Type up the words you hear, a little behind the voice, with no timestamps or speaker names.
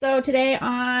So today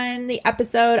on the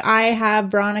episode, I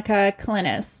have Veronica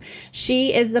Kalinis.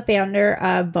 She is the founder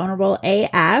of Vulnerable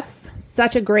AF.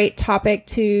 Such a great topic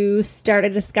to start a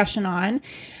discussion on.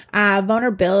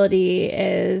 Vulnerability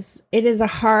is a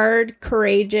hard,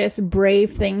 courageous, brave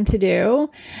thing to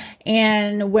do.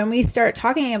 And when we start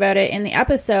talking about it in the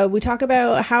episode, we talk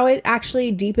about how it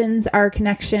actually deepens our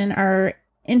connection, our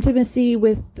intimacy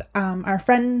with our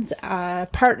friends,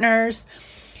 partners,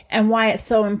 and why it's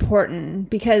so important.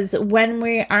 Because when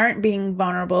we aren't being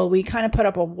vulnerable, we kind of put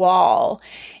up a wall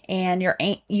and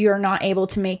you're not able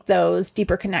to make those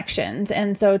deeper connections.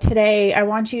 And so today I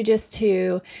want you just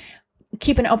to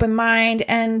keep an open mind.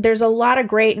 And there's a lot of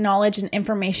great knowledge and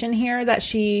information here that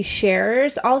she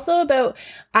shares. Also about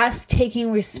us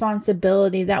taking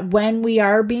responsibility that when we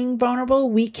are being vulnerable,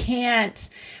 we can't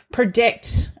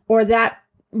predict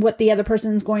what the other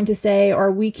person's going to say,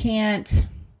 or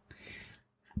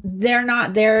they're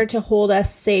not there to hold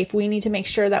us safe. We need to make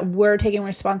sure that we're taking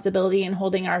responsibility and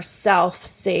holding ourselves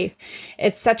safe.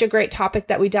 It's such a great topic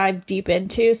that we dive deep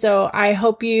into. So I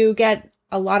hope you get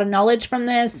a lot of knowledge from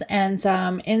this and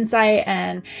some insight,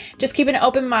 and just keep an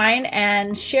open mind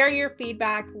and share your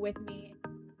feedback with me.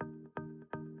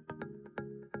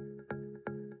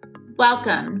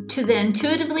 Welcome to the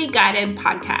Intuitively Guided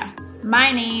podcast.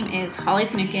 My name is Holly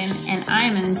Finucane, and I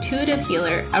am an intuitive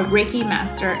healer, a Reiki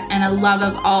master, and a love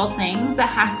of all things that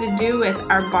have to do with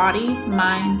our body,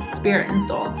 mind, spirit, and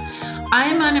soul. I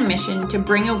am on a mission to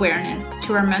bring awareness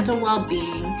to our mental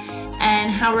well-being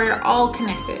and how we're all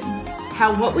connected,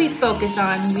 how what we focus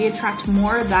on, we attract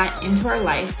more of that into our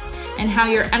life, and how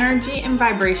your energy and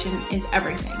vibration is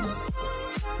everything.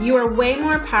 You are way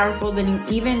more powerful than you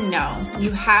even know.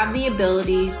 You have the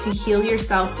ability to heal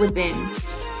yourself within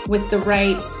with the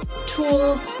right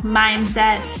tools,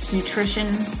 mindset, nutrition,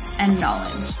 and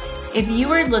knowledge. If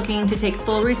you are looking to take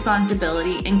full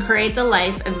responsibility and create the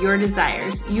life of your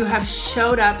desires, you have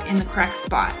showed up in the correct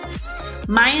spot.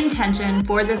 My intention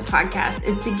for this podcast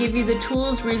is to give you the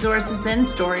tools, resources, and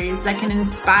stories that can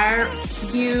inspire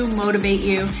you, motivate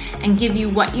you, and give you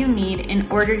what you need in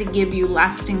order to give you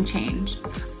lasting change.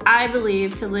 I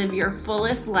believe to live your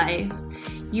fullest life,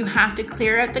 you have to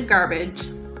clear out the garbage,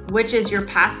 which is your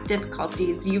past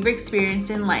difficulties you've experienced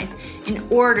in life, in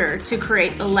order to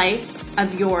create the life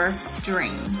of your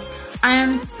dreams. I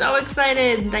am so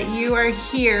excited that you are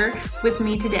here with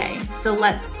me today. So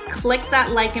let's click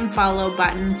that like and follow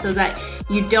button so that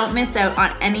you don't miss out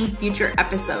on any future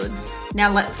episodes.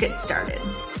 Now let's get started.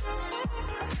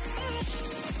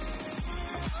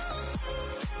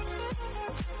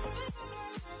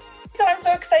 So I'm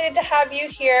so excited to have you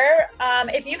here.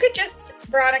 If you could just,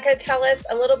 Veronica, tell us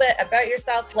a little bit about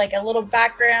yourself, like a little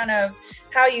background of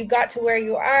how you got to where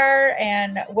you are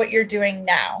and what you're doing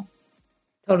now.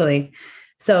 Totally.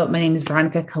 So my name is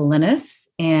Veronica Kalinis,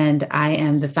 and I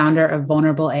am the founder of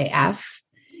Vulnerable AF.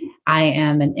 I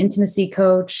am an intimacy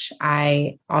coach.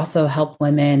 I also help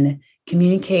women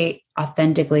communicate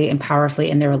authentically and powerfully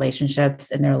in their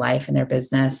relationships, in their life, in their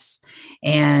business.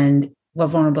 And what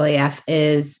Vulnerable AF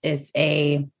is, it's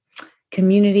a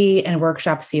community and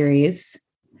workshop series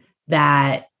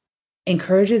that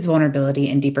encourages vulnerability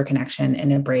and deeper connection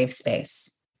in a brave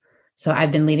space. So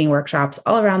I've been leading workshops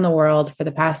all around the world for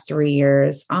the past 3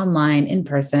 years, online, in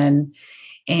person.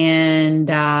 And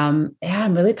I'm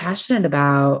really passionate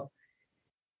about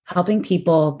helping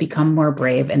people become more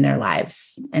brave in their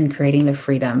lives and creating the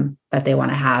freedom that they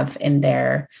want to have in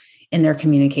their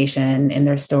communication, in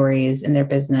their stories, in their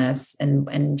business,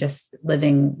 and just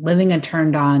living a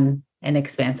turned on and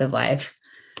expansive life.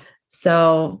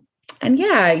 So,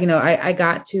 I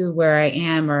got to where I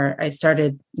am, or I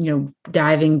started,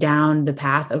 diving down the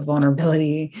path of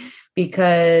vulnerability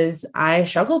because I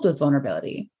struggled with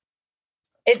vulnerability.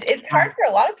 It's hard for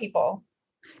a lot of people.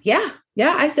 Yeah.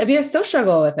 I still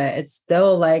struggle with it. It's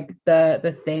still like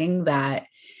the thing that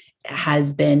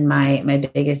has been my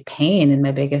biggest pain and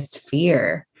my biggest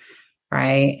fear.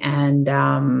 Right.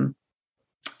 And,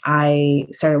 I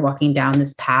started walking down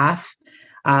this path,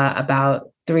 about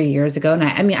 3 years ago. And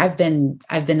I've been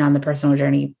on the personal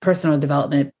journey, personal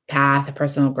development path, a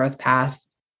personal growth path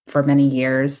for many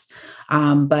years.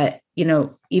 But,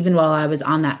 even while I was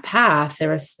on that path,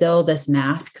 there was still this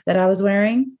mask that I was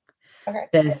wearing,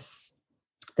 this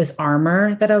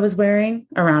armor that I was wearing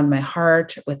around my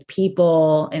heart with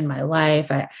people in my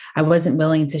life. I wasn't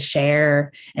willing to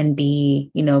share and be,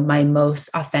 my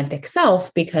most authentic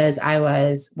self because I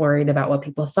was worried about what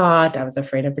people thought. I was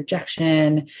afraid of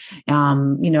rejection,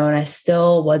 and I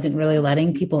still wasn't really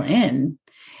letting people in.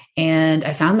 And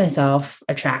I found myself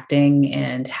attracting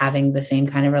and having the same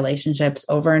kind of relationships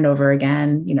over and over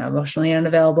again, emotionally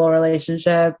unavailable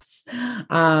relationships,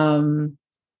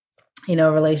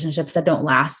 relationships that don't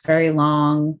last very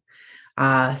long,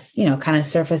 kind of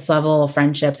surface level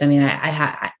friendships. I mean,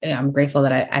 I'm grateful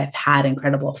that I've had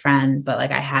incredible friends, but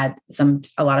like I had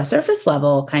a lot of surface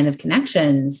level kind of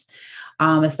connections,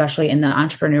 especially in the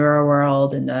entrepreneurial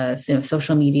world, in the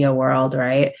social media world.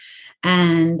 Right.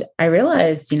 And I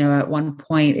realized, at one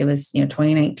point it was,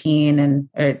 2019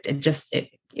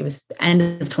 it was the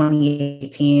end of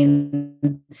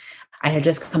 2018. I had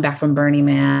just come back from Burning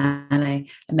Man. I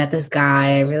met this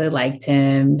guy. I really liked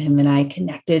him. Him and I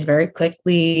connected very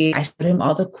quickly. I showed him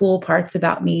all the cool parts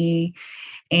about me.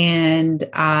 And,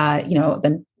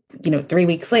 then, 3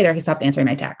 weeks later, he stopped answering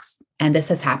my texts. And this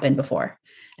has happened before.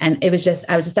 And I was just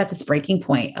at this breaking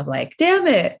point of like, damn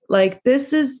it. Like,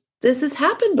 this has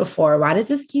happened before. Why does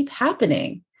this keep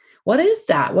happening? What is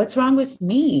that? What's wrong with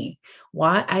me?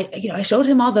 Why I showed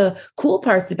him all the cool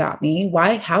parts about me.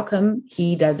 Why, how come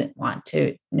he doesn't want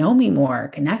to know me more,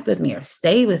 connect with me, or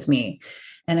stay with me?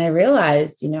 And I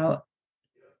realized,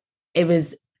 it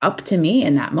was up to me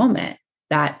in that moment,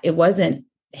 that it wasn't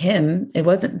him, it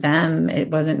wasn't them, it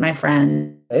wasn't my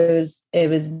friend. It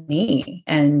was me.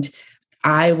 And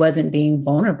I wasn't being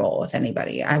vulnerable with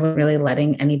anybody. I wasn't really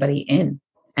letting anybody in.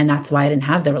 And that's why I didn't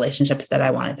have the relationships that I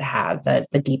wanted to have, the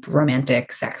deep,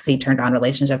 romantic, sexy, turned on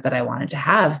relationship that I wanted to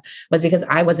have, was because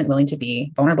I wasn't willing to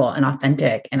be vulnerable and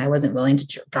authentic. And I wasn't willing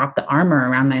to drop the armor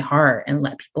around my heart and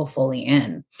let people fully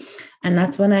in. And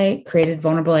that's when I created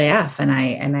Vulnerable AF. And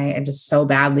I just so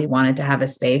badly wanted to have a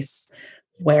space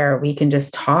where we can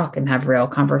just talk and have real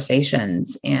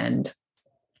conversations, and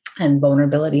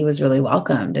vulnerability was really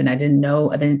welcomed. And I didn't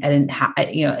have,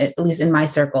 at least in my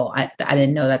circle, I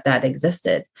didn't know that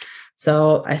existed.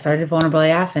 So I started Vulnerable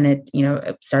AF, and it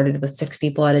started with 6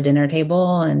 people at a dinner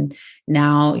table. And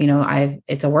now,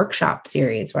 it's a workshop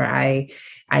series where I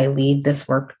lead this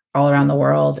work all around the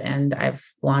world. And I've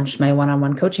launched my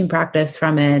one-on-one coaching practice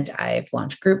from it. I've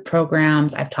launched group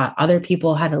programs. I've taught other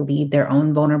people how to lead their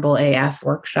own Vulnerable AF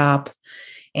workshop.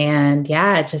 And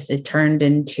it turned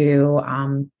into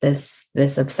this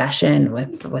obsession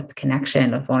with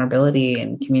connection, with vulnerability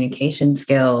and communication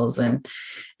skills. And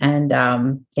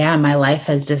my life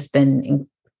has just been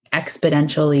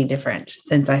exponentially different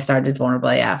since I started Vulnerable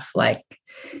AF. Like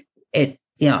it,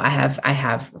 I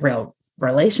have real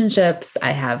relationships.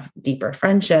 I have deeper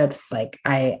friendships. Like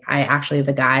I actually,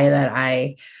 the guy that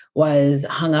I was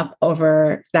hung up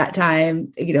over that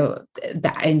time,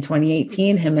 that in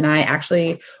 2018, him and I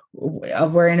actually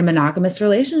were in a monogamous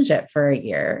relationship for a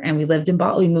year, and we lived in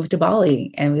Bali. We moved to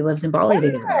Bali, and we lived in Bali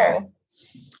together.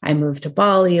 I moved to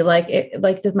Bali.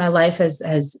 My life has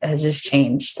just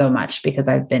changed so much because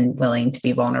I've been willing to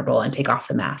be vulnerable and take off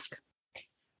the mask.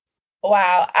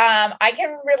 Wow. I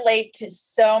can relate to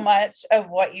so much of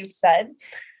what you've said.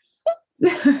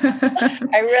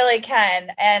 I really can.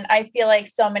 And I feel like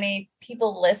so many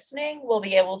people listening will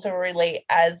be able to relate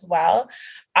as well.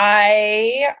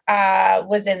 I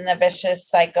was in the vicious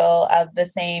cycle of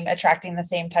attracting the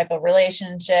same type of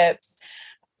relationships.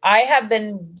 I have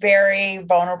been very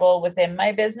vulnerable within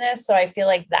my business. So I feel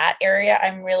like that area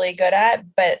I'm really good at.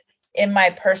 But in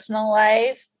my personal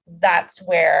life, that's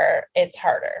where it's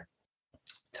harder.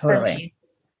 Totally.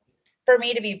 For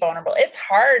me to be vulnerable. It's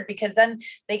hard because then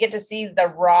they get to see the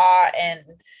raw and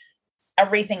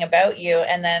everything about you.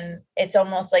 And then it's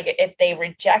almost like if they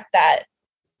reject that,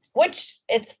 which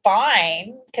it's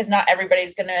fine because not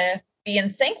everybody's going to be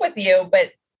in sync with you,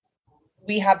 but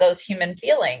we have those human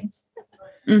feelings.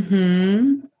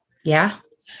 Mm-hmm. Yeah.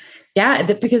 Yeah.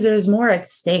 Because there's more at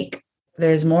stake.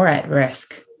 There's more at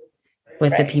risk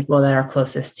with the people that are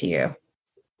closest to you.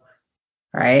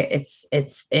 Right.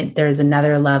 There's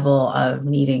another level of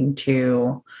needing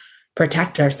to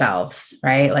protect ourselves,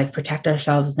 right? Like protect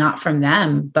ourselves, not from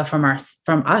them, but from us,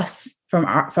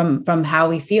 from how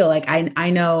we feel. Like I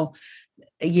know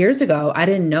years ago, I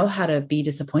didn't know how to be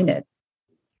disappointed.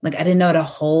 Like I didn't know how to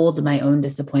hold my own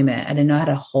disappointment. I didn't know how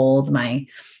to hold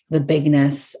the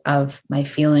bigness of my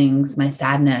feelings, my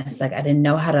sadness. Like I didn't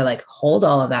know how to hold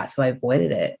all of that. So I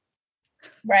avoided it.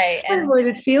 Right. I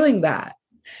avoided feeling that.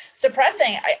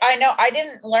 Suppressing. I know I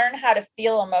didn't learn how to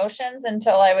feel emotions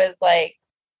until I was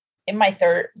in my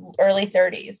early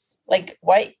 30s. Like,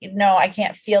 what? No, I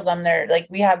can't feel them. They're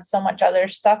we have so much other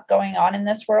stuff going on in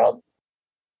this world.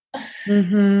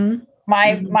 Mm-hmm.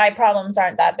 My problems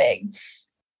aren't that big.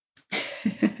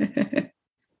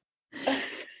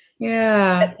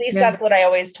 Yeah. At least that's what I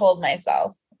always told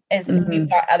myself is we've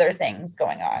got other things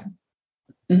going on.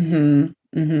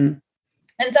 Mm-hmm. Mm-hmm.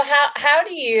 And so how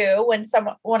do you,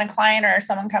 when a client or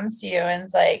someone comes to you and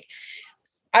it's like,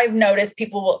 I've noticed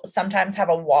people will sometimes have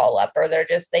a wall up, or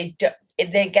they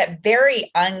get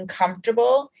very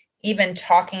uncomfortable even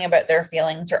talking about their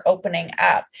feelings or opening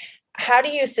up. How do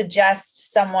you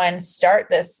suggest someone start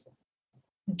this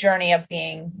journey of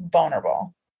being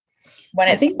vulnerable when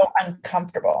it's so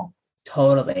uncomfortable?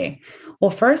 Totally.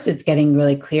 Well, first, it's getting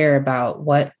really clear about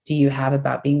what do you have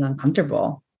about being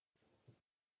uncomfortable,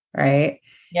 right?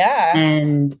 Yeah.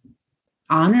 And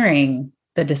honoring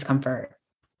the discomfort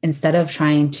instead of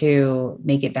trying to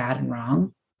make it bad and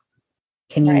wrong.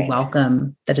 Can you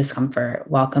welcome the discomfort,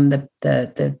 welcome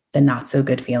the not so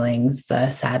good feelings,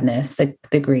 the sadness,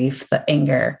 the grief, the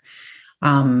anger,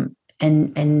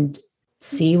 and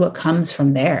see what comes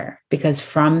from there? Because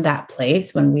from that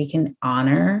place, when we can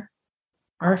honor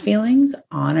our feelings,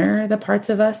 honor the parts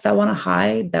of us that want to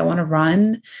hide, that want to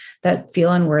run, that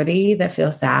feel unworthy, that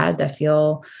feel sad, that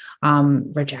feel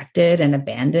rejected and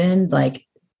abandoned, like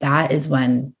that is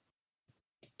when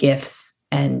gifts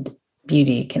and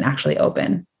beauty can actually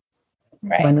open.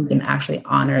 Right. When we can actually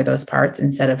honor those parts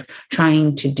instead of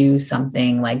trying to do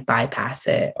something like bypass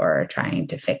it or trying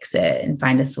to fix it and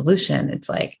find a solution. It's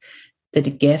like the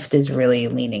gift is really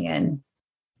leaning in.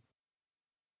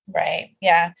 Right.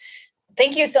 Yeah.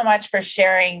 Thank you so much for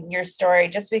sharing your story,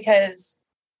 just because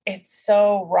it's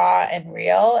so raw and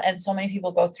real, and so many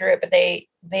people go through it, but they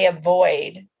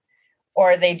avoid,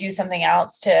 or they do something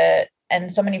else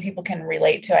and so many people can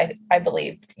relate to, I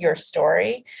believe, your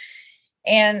story.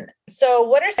 And so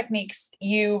what are techniques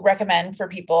you recommend for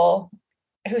people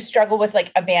who struggle with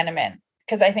like abandonment?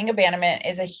 Because I think abandonment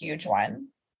is a huge one,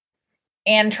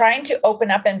 and trying to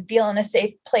open up and feel in a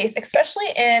safe place, especially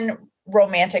in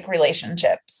romantic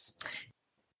relationships.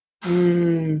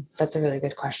 That's a really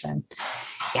good question.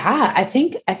 Yeah, I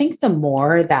think the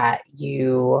more that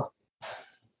you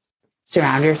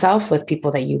surround yourself with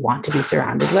people that you want to be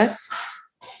surrounded with,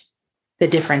 the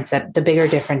bigger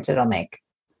difference it'll make.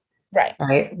 Right.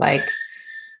 Right. Like,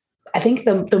 I think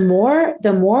the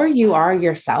more you are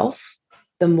yourself,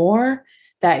 the more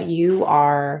that you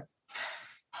are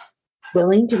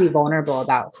willing to be vulnerable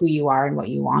about who you are and what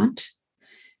you want,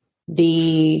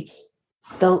 the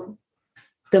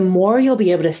more you'll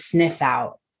be able to sniff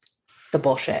out the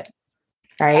bullshit,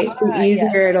 right? The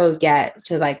easier it'll get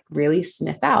to like really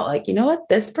sniff out, like, you know what,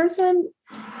 this person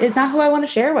is not who I want to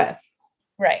share with.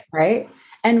 Right. Right.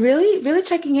 And really, really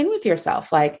checking in with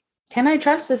yourself. Like, can I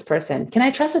trust this person? Can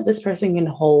I trust that this person can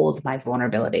hold my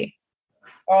vulnerability?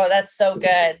 Oh, that's so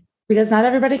good. Because not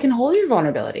everybody can hold your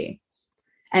vulnerability.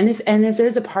 And if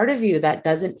there's a part of you that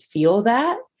doesn't feel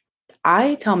that,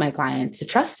 I tell my clients to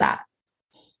trust that.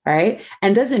 Right.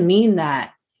 And doesn't mean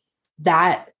that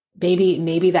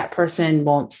maybe that person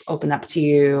won't open up to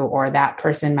you, or that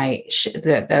person might,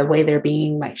 the way they're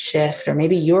being might shift, or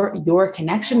maybe your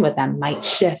connection with them might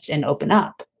shift and open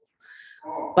up.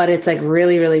 But it's like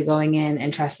really, really going in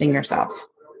and trusting yourself.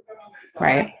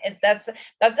 Right. That's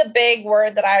a big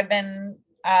word that I've been,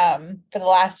 for the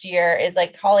last year, is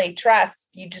like, Holly,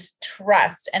 trust. You just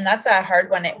trust. And that's a hard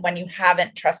one when you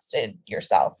haven't trusted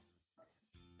yourself.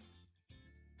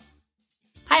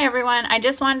 Hi, everyone. I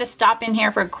just wanted to stop in here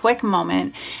for a quick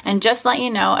moment and just let you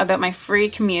know about my free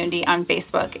community on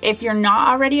Facebook. If you're not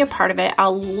already a part of it,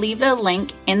 I'll leave the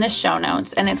link in the show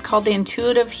notes, and it's called the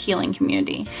Intuitive Healing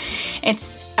Community.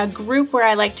 It's a group where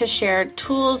I like to share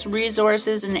tools,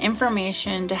 resources, and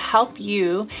information to help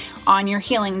you on your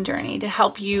healing journey, to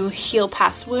help you heal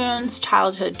past wounds,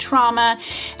 childhood trauma,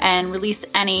 and release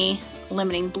any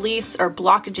limiting beliefs or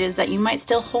blockages that you might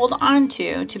still hold on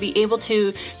to be able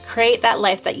to create that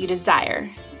life that you desire,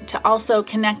 to also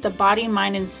connect the body,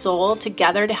 mind, and soul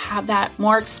together to have that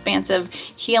more expansive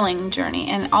healing journey,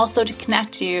 and also to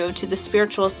connect you to the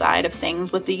spiritual side of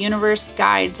things with the universe,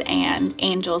 guides, and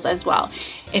angels as well.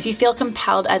 If you feel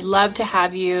compelled, I'd love to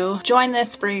have you join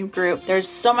this free group. There's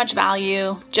so much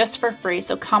value just for free,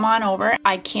 so come on over.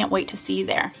 I can't wait to see you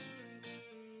there.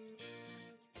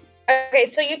 Okay,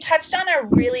 so you touched on a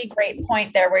really great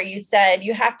point there where you said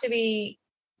you have to be,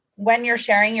 when you're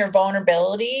sharing your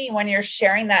vulnerability, when you're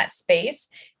sharing that space,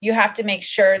 you have to make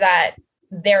sure that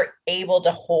they're able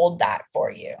to hold that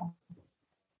for you.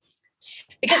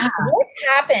 Because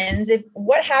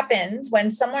what happens when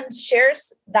someone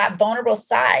shares that vulnerable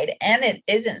side and it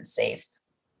isn't safe?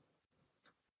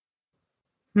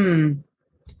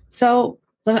 So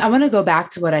I want to go back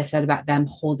to what I said about them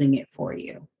holding it for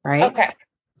you, right? Okay.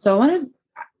 So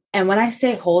and when I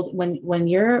say hold, when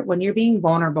you're being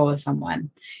vulnerable with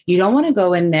someone, you don't want to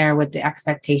go in there with the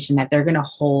expectation that they're going to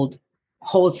hold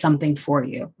hold something for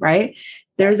you, right?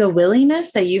 There's a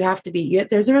willingness that you have to be,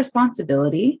 there's a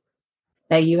responsibility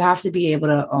that you have to be able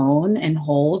to own and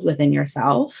hold within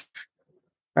yourself,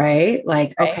 right?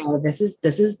 Like, Right. okay, this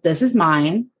is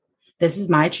mine. This is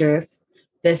my truth.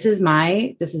 This is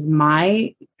my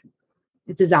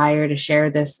desire to share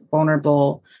this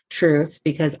vulnerable truth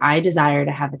because I desire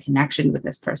to have a connection with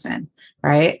this person,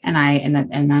 right? And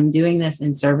I'm doing this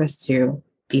in service to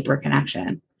deeper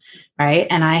connection, right?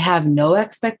 And I have no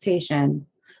expectation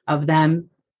of them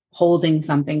holding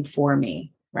something for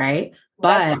me, right?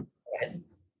 But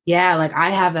yeah, like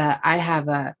I have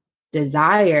a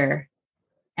desire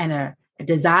and a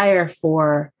desire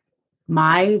for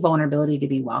my vulnerability to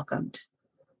be welcomed,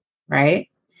 right?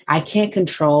 I can't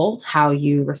control how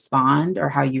you respond or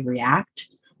how you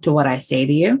react to what I say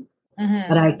to you,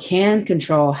 but I can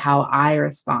control how I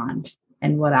respond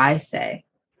and what I say,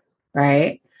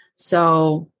 right?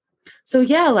 So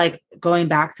yeah, like going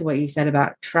back to what you said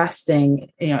about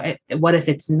trusting, what if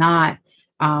it's not,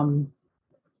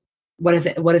 what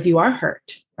if you are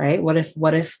hurt, right? What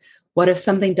if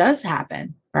something does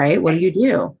happen, right? What do you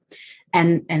do?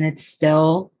 And it's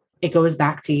still, it goes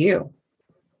back to you,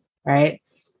 right?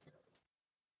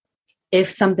 If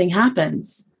something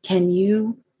happens, can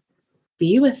you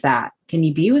be with that? Can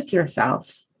you be with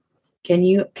yourself? Can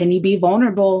you be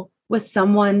vulnerable with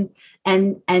someone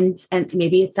and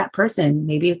maybe it's that person,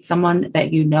 maybe it's someone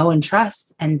that you know and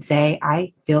trust and say,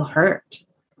 I feel hurt.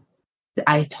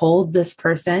 I told this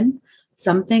person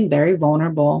something very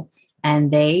vulnerable and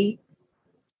they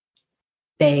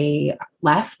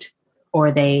left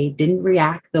or they didn't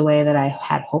react the way that I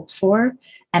had hoped for.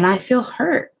 And I feel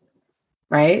hurt,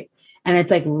 right? And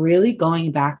it's like really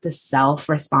going back to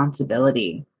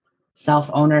self-responsibility,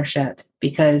 self-ownership,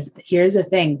 because here's the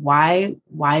thing, why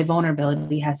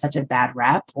vulnerability has such a bad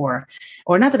rep or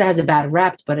not that it has a bad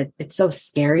rep, but it's so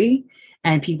scary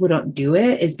and people don't do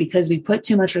it is because we put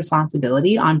too much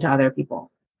responsibility onto other people.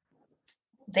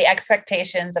 The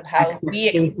expectations of how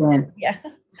yeah.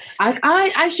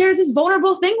 I shared this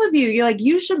vulnerable thing with you. You're like,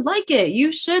 you should like it.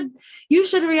 You should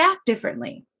react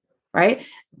differently, right?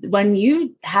 When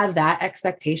you have that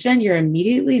expectation, you're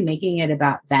immediately making it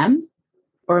about them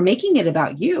or making it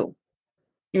about you.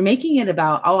 You're making it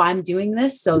about, oh, I'm doing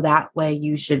this, so that way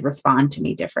you should respond to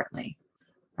me differently,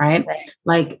 right?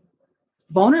 Like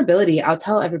vulnerability, I'll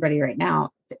tell everybody right now,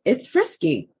 it's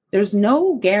risky. There's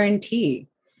no guarantee.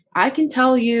 I can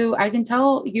tell you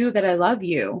that I love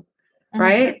you,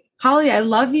 right? Holly, I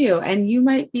love you. And you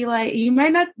might be like, you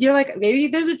might not, you're like, maybe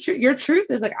there's your truth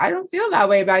is like, I don't feel that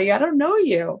way about you. I don't know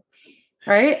you.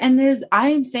 Right. And I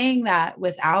am saying that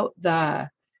with a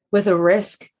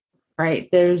risk, right?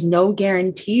 There's no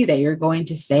guarantee that you're going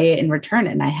to say it in return.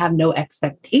 And I have no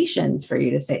expectations for you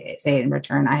to say it in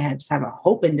return. I just have a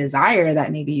hope and desire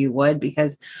that maybe you would,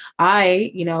 because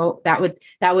that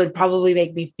would probably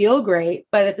make me feel great.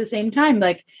 But at the same time,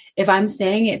 like if I'm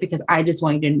saying it because I just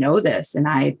want you to know this and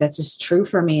that's just true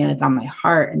for me and it's on my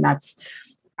heart. And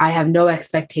I have no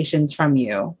expectations from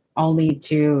you, only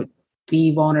to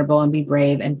be vulnerable and be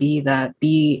brave and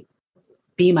be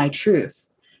my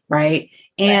truth. Right.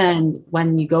 And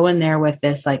when you go in there with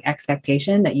this like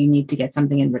expectation that you need to get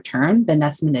something in return, then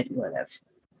that's manipulative.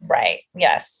 Right.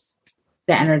 Yes.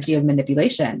 The energy of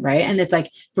manipulation. Right. And it's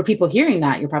like, for people hearing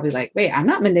that, you're probably like, wait, I'm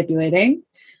not manipulating,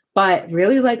 but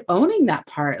really like owning that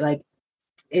part. Like,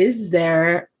 is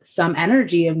there some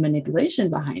energy of manipulation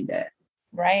behind it?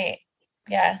 Right.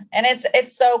 Yeah. And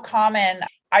it's so common.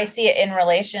 I see it in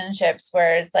relationships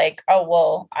where it's like, oh,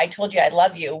 well, I told you I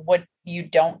love you. What, you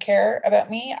don't care about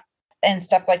me and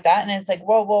stuff like that. And it's like,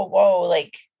 whoa.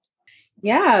 Like,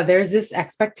 yeah, there's this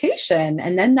expectation.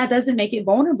 And then that doesn't make it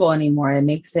vulnerable anymore. It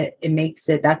makes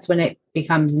it, that's when it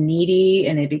becomes needy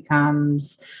and it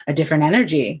becomes a different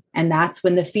energy. And that's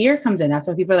when the fear comes in. That's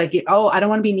when people are like, oh, I don't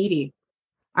want to be needy.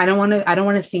 I don't want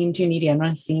to seem too needy. I don't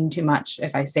want to seem too much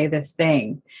if I say this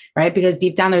thing, right? Because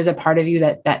deep down, there's a part of you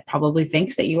that probably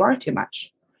thinks that you are too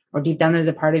much, or deep down, there's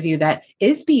a part of you that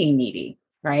is being needy,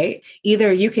 right?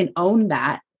 Either you can own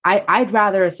that. I'd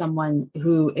rather someone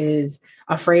who is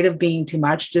afraid of being too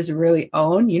much just really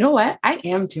own, you know what? I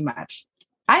am too much.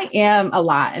 I am a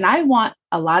lot and I want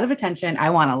a lot of attention. I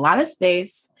want a lot of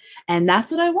space and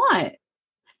that's what I want.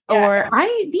 Yeah. Or I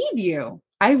need you.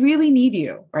 I really need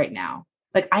you right now.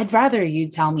 Like, I'd rather you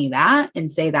tell me that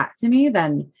and say that to me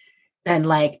than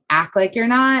like act like you're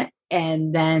not.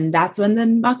 And then that's when the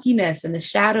muckiness and the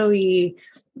shadowy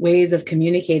ways of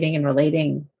communicating and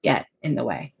relating get in the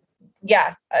way.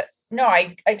 Yeah, no,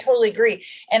 I totally agree.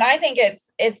 And I think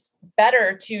it's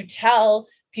better to tell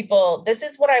people, this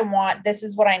is what I want. This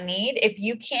is what I need. If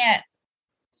you can't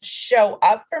show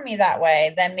up for me that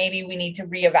way, then maybe we need to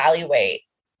reevaluate.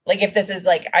 Like if this is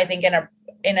like, I think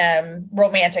in a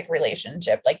romantic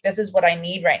relationship, like this is what I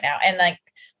need right now. And like,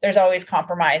 there's always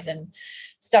compromise and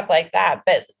stuff like that,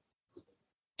 but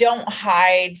don't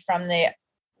hide from the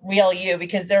real you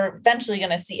because they're eventually going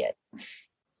to see it.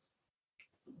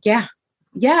 Yeah.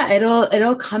 Yeah.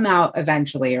 It'll come out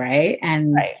eventually. Right.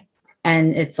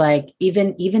 And it's like,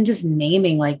 even just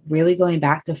naming, like really going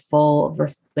back to full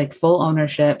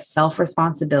ownership,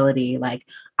 self-responsibility. Like,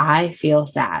 I feel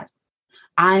sad.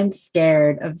 I'm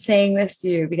scared of saying this to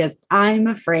you because I'm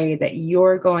afraid that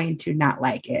you're going to not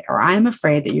like it, or I'm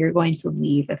afraid that you're going to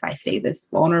leave if I say this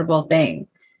vulnerable thing.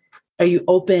 Are you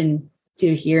open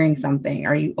to hearing something?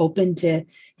 Are you open to,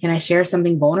 can I share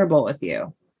something vulnerable with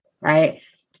you? Right.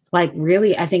 Like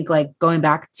really, I think like going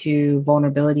back to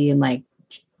vulnerability and like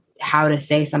how to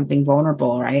say something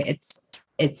vulnerable, right?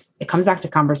 It comes back to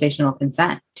conversational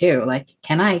consent too. Like,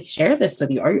 can I share this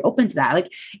with you? Are you open to that?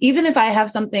 Like, even if I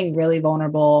have something really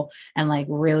vulnerable and like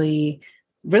really,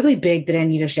 really big that I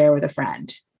need to share with a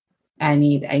friend, I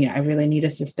really need a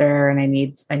sister and I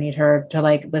need her to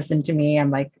like listen to me.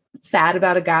 I'm like sad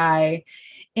about a guy.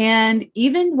 And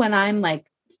even when I'm like,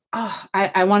 oh,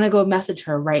 I want to go message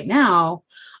her right now,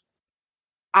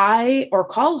 or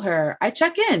call her, I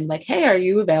check in like, hey, are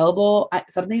you available?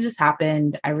 Something just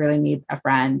happened. I really need a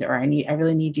friend, or I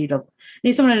really need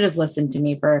someone to just listen to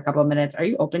me for a couple of minutes. Are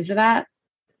you open to that?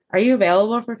 Are you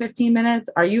available for 15 minutes?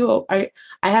 I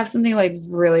have something like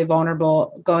really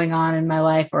vulnerable going on in my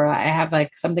life, or I have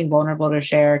like something vulnerable to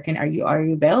share. Are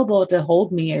you available to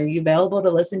hold me? Are you available to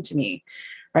listen to me?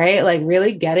 Right? Like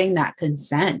really getting that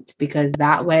consent, because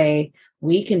that way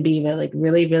we can be like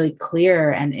really, really clear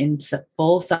and in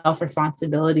full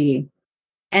self-responsibility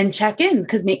and check in.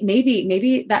 Because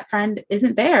maybe that friend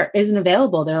isn't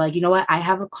available. They're like, you know what? I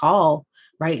have a call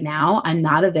right now. I'm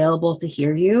not available to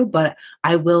hear you, but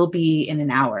I will be in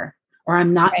an hour. Or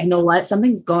I'm not, right. You know what?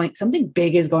 Something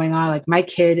big is going on. Like my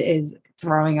kid is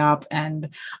throwing up and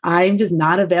I'm just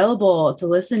not available to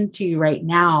listen to you right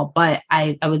now, but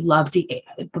I would love to,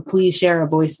 please share a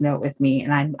voice note with me.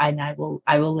 And I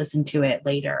will listen to it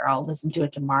later. I'll listen to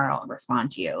it tomorrow and respond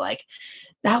to you. Like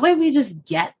that way we just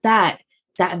get that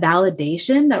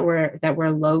validation that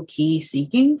we're low key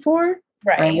seeking for.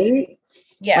 Right?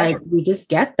 Yeah. Like we just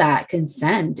get that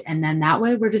consent. And then that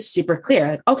way we're just super clear.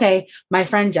 Like, okay, my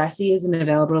friend Jessie isn't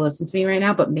available to listen to me right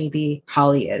now, but maybe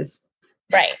Holly is.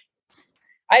 Right.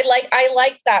 I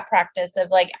like that practice of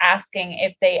like asking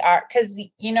if they are, because,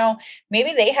 you know,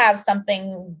 maybe they have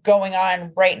something going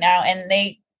on right now and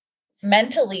they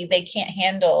mentally can't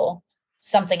handle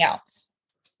something else.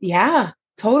 Yeah,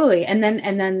 totally. And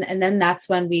then that's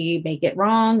when we make it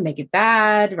wrong, make it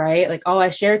bad, right? Like, oh, I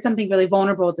shared something really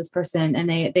vulnerable with this person and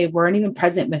they weren't even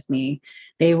present with me.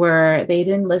 They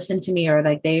didn't listen to me, or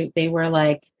like they were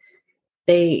like,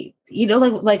 you know,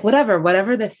 like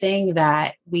whatever the thing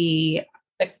that the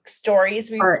stories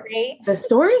we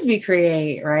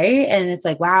create, right? And it's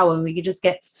like, wow, when we could just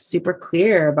get super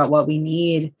clear about what we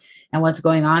need and what's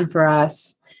going on for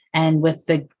us, and with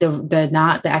the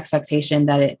not the expectation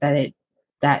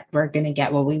that we're going to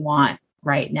get what we want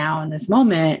right now in this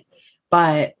moment,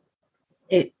 but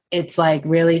it's like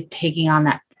really taking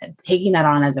that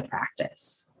on as a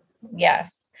practice.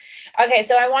 Yes. Okay.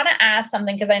 So I want to ask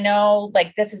something, because I know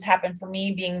like this has happened for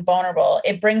me being vulnerable.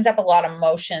 It brings up a lot of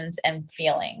emotions and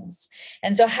feelings.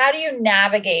 And so how do you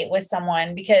navigate with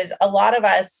someone? Because a lot of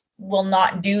us will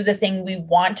not do the thing we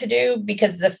want to do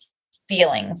because the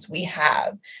feelings we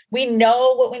have. We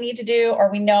know what we need to do, or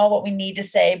we know what we need to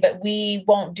say, but we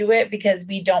won't do it because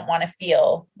we don't want to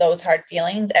feel those hard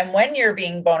feelings. And when you're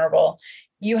being vulnerable,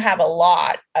 you have a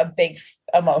lot of big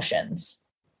emotions.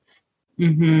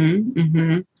 Mm-hmm.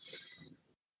 Mm-hmm.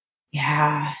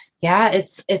 Yeah.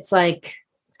 It's like,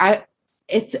 I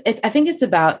think it's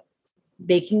about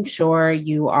making sure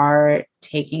you are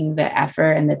taking the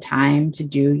effort and the time to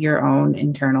do your own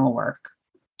internal work,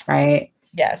 right?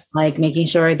 Yes. Like making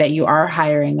sure that you are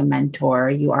hiring a mentor,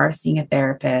 you are seeing a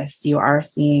therapist, you are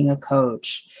seeing a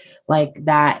coach, like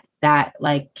that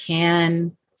like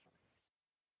can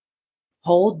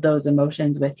hold those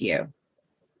emotions with you,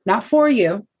 not for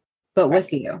you, but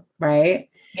with you. Right.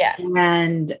 Yeah.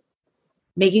 And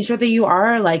making sure that you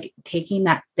are like taking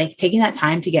that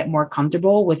time to get more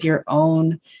comfortable with your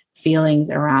own feelings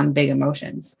around big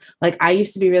emotions. Like I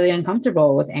used to be really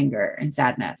uncomfortable with anger and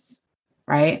sadness.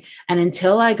 Right. And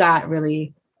until I got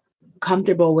really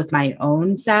comfortable with my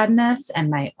own sadness and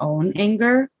my own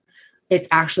anger, it's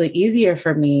actually easier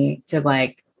for me to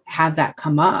like have that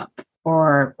come up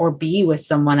or be with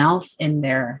someone else in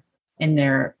their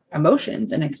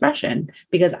emotions and expression,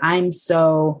 because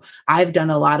I've done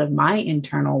a lot of my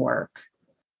internal work,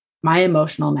 my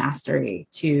emotional mastery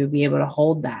to be able to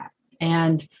hold that.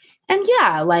 And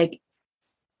yeah, like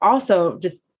also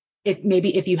just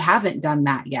if you haven't done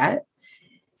that yet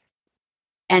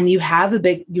and you have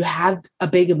a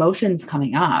big emotions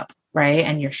coming up, right?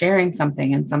 And you're sharing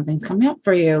something and something's coming up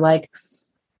for you, like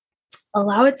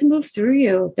allow it to move through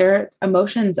you. They're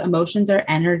emotions are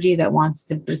energy that wants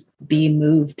to just be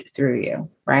moved through you.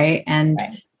 Right. And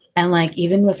like,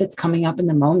 even if it's coming up in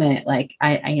the moment, like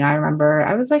I remember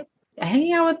I was like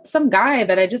hanging out with some guy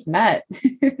that I just met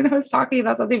and I was talking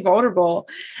about something vulnerable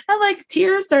and like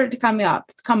tears started to come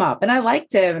up and I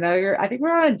liked him. And I think we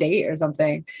were on a date or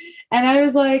something. And I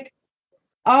was like,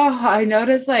 oh, I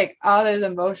noticed like, oh, there's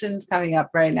emotions coming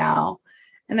up right now.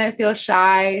 And I feel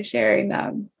shy sharing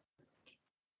them.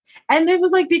 And it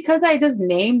was like, because I just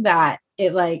named that,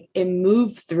 it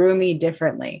moved through me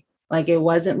differently. Like, it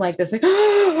wasn't like this, like,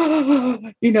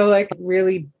 like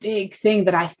really big thing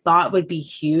that I thought would be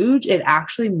huge. It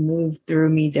actually moved through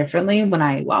me differently when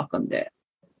I welcomed it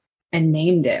and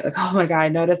named it. Like, oh my God, I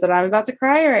noticed that I'm about to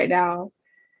cry right now.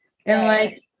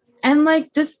 And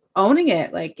like just owning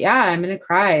it. Like, yeah, I'm going to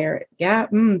cry, or yeah,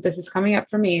 this is coming up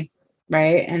for me.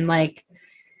 Right. And like,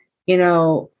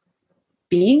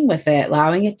 being with it,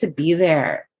 allowing it to be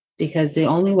there, because the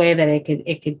only way that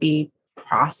it could be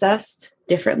processed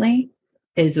differently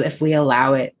is if we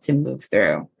allow it to move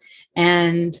through.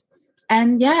 And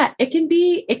yeah, it could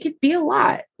be a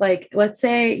lot. Like, let's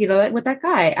say, like with that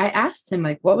guy, I asked him,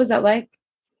 like, what was that like?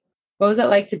 What was that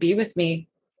like to be with me?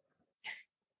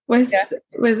 With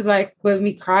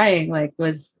me crying? Like,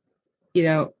 were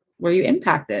you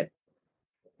impacted?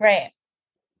 Right.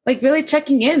 Like, really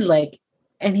checking in, like.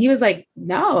 And he was like,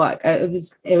 no, it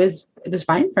was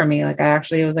fine for me. Like, I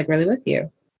actually was like really with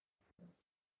you.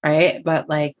 Right. But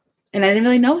like, and I didn't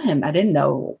really know him. I didn't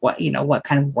know what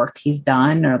kind of work he's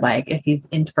done, or like if he's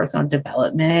into personal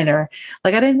development, or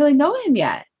like, I didn't really know him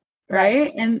yet.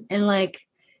 Right. And like,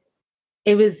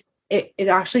 it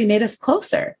actually made us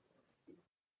closer.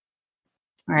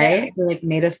 Right. It like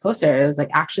made us closer. It was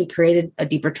like actually created a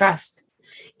deeper trust.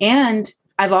 And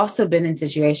I've also been in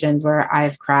situations where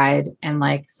I've cried and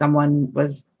like someone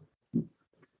was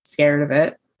scared of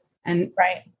it, and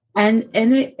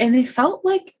it felt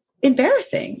like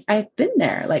embarrassing. I've been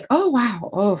there, like, oh wow,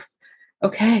 oh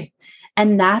okay.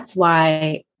 And that's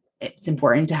why it's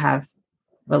important to have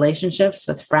relationships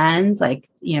with friends, like,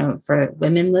 for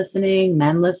women listening,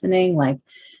 men listening, like,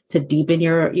 to deepen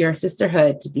your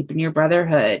sisterhood, to deepen your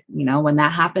brotherhood. When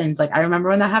that happens, like, I remember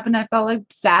when that happened, I felt like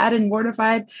sad and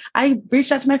mortified. I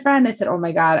reached out to my friend. I said, oh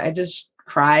my God, I just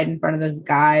cried in front of this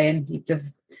guy. And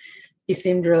he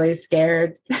seemed really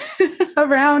scared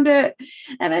around it.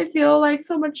 And I feel like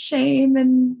so much shame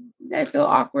and I feel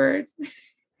awkward.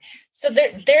 So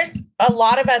there's a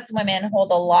lot of us women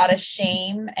hold a lot of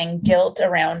shame and guilt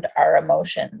around our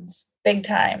emotions, big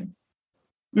time.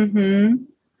 Mm-hmm.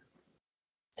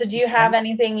 So do you have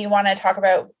anything you want to talk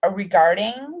about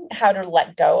regarding how to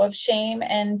let go of shame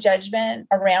and judgment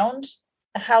around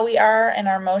how we are and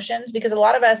our emotions? Because a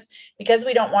lot of us, because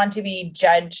we don't want to be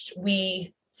judged,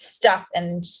 we stuff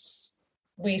and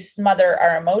we smother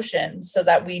our emotions so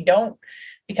that we don't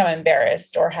become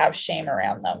embarrassed or have shame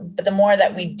around them. But the more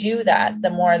that we do that, the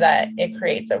more that it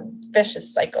creates a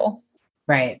vicious cycle.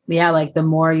 Right. Yeah. Like, the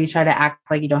more you try to act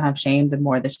like you don't have shame, the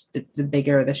more the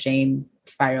bigger the shame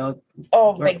spiral.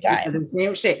 Oh, big time.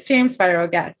 The shame spiral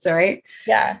gets. Right.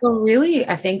 Yeah. So really,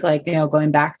 I think, like,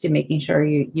 going back to making sure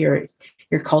you're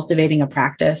cultivating a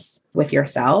practice with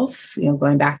yourself,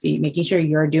 going back to making sure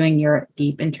you're doing your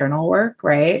deep internal work,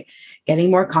 right?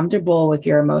 Getting more comfortable with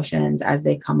your emotions as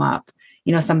they come up.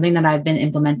 Something that I've been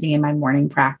implementing in my morning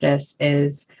practice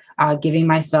is giving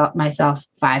myself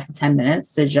 5 to 10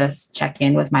 minutes to just check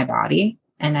in with my body.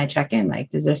 And I check in,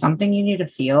 like, is there something you need to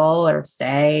feel or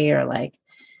say, or like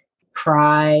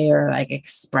cry, or like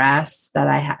express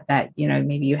that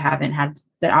maybe you haven't had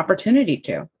the opportunity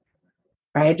to,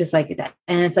 right? Just like that.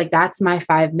 And it's like, that's my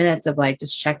 5 minutes of like,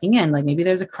 just checking in. Like, maybe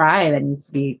there's a cry that needs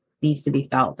to be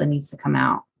felt, that needs to come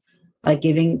out. Like,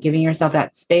 giving yourself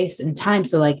that space and time.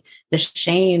 So like the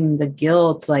shame, the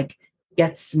guilt, like,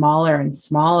 gets smaller and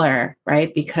smaller,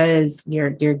 right? Because you're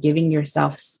giving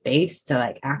yourself space to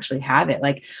like actually have it.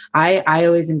 Like, I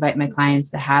always invite my clients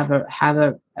to have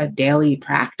a daily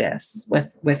practice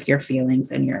with your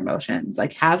feelings and your emotions.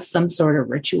 Like, have some sort of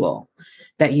ritual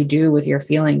that you do with your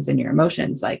feelings and your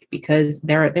emotions, like, because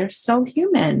they're so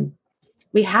human.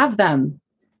 We have them.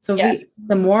 So yes.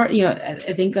 The more, I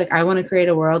think, like, I want to create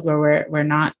a world where we're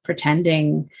not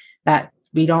pretending that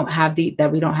we don't have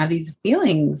these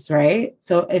feelings, right?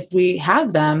 So if we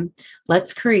have them,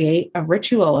 let's create a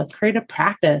ritual, let's create a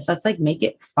practice, let's like make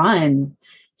it fun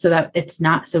so that it's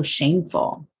not so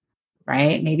shameful,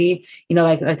 right? Maybe,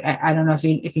 like I don't know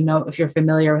if you're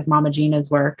familiar with Mama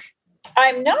Gina's work.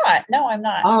 I'm not. No, I'm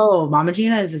not. Oh, Mama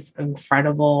Gina is this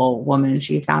incredible woman.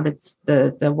 She founded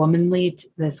the Womanly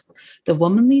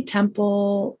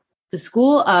Temple, the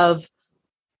School of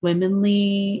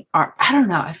Womanly Art. I don't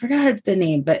know. I forgot the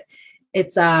name, but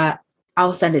it's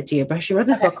I'll send it to you. But she wrote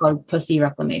this book called Pussy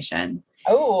Reclamation.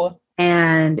 Oh.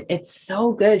 And it's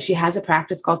so good. She has a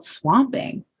practice called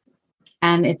swamping.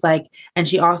 And it's like, and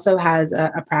she also has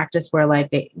a practice where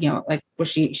like they, like where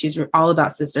she's all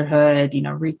about sisterhood,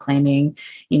 reclaiming,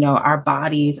 our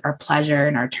bodies, our pleasure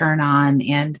and our turn on.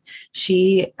 And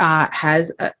she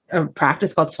has a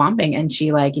practice called swamping, and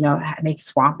she like, makes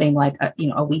swamping like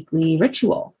a weekly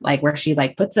ritual, like where she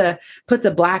like puts a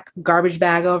black garbage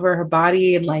bag over her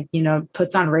body and like,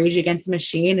 puts on Rage Against the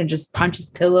Machine and just punches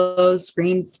pillows,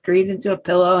 screams into a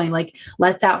pillow and like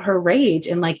lets out her rage,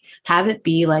 and like have it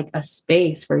be like a space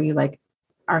where you like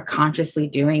are consciously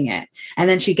doing it. And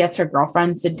then she gets her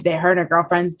girlfriends her and her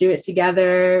girlfriends do it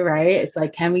together, right? It's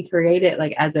like, can we create it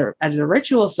like as a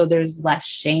ritual so there's less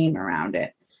shame around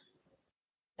it?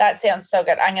 That sounds so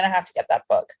good. I'm going to have to get that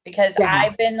book, because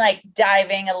I've been like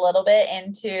diving a little bit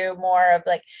into more of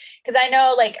like, because I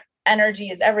know like energy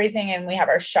is everything and we have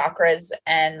our chakras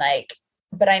and like,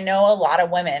 but I know a lot of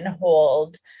women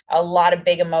hold a lot of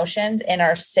big emotions in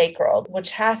our sacral,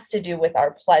 which has to do with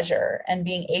our pleasure and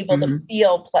being able to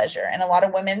feel pleasure. And a lot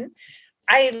of women,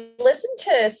 I listen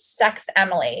to Sex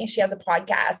Emily. She has a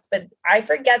podcast, but I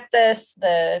forget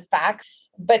the facts,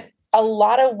 but a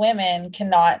lot of women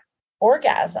cannot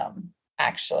orgasm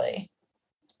actually.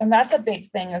 And that's a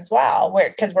big thing as well,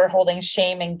 because we're holding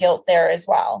shame and guilt there as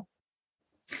well.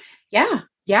 Yeah.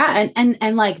 Yeah.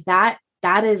 And like that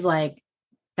is like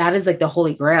the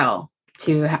holy grail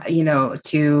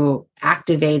to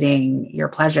activating your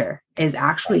pleasure, is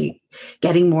actually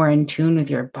getting more in tune with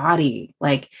your body.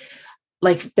 Like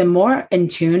the more in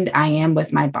tuned I am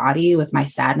with my body, with my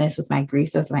sadness, with my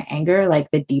grief, with my anger,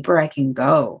 like the deeper I can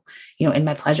go, in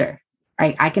my pleasure.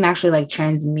 Right? I can actually like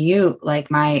transmute like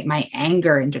my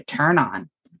anger into turn on.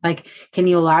 Like, can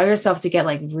you allow yourself to get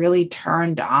like really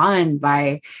turned on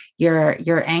by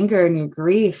your anger and your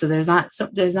grief? So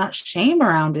there's not shame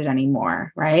around it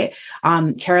anymore. Right.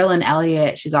 Carolyn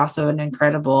Elliott, she's also an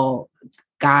incredible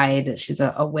guide. She's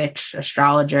a witch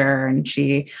astrologer, and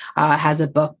she has a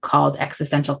book called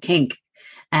Existential Kink.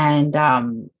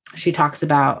 And she talks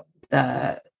about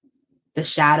the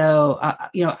shadow,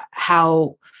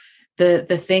 how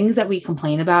the things that we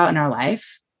complain about in our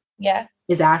life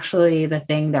is actually the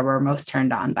thing that we're most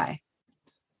turned on by.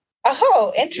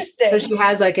 Oh, interesting. So she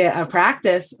has like a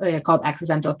practice called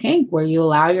Existential Kink, where you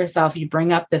allow yourself, you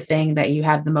bring up the thing that you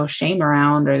have the most shame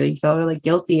around, or that you feel really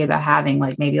guilty about having,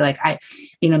 like maybe like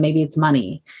maybe it's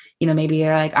money, maybe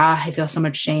you're like, I feel so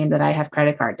much shame that I have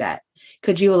credit card debt.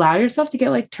 Could you allow yourself to get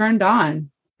like turned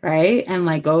on, right? And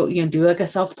like go, do like a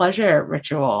self-pleasure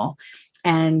ritual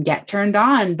and get turned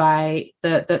on by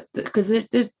because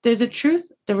there's a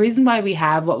truth. The reason why we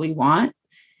have what we want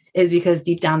is because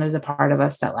deep down there's a part of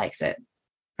us that likes it,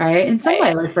 right? In some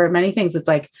way, like for many things, it's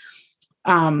like,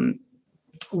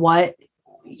 what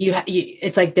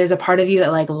it's like, there's a part of you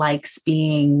that like likes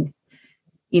being,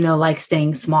 likes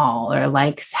staying small, or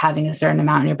likes having a certain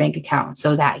amount in your bank account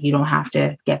so that you don't have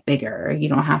to get bigger. You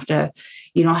don't have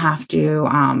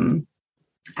to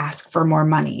ask for more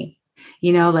money.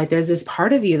 Like there's this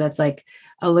part of you that's like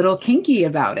a little kinky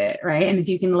about it. Right. And if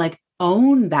you can like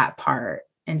own that part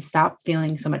and stop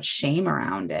feeling so much shame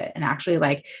around it, and actually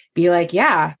like be like,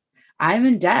 yeah, I'm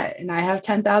in debt and I have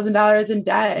 $10,000 in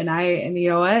debt. And you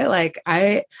know what? Like,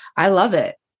 I love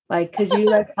it. Like, cause you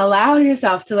like allow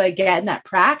yourself to like get in that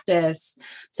practice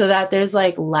so that there's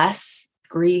like less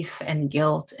grief and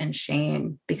guilt and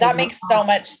shame. Because that makes so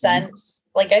much sense.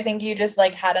 Like, I think you just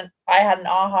like I had an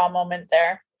aha moment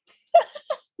there.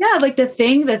 Yeah. Like the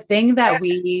thing that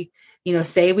we,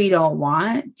 say we don't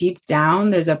want, deep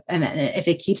down, and if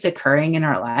it keeps occurring in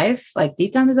our life, like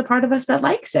deep down, there's a part of us that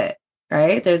likes it.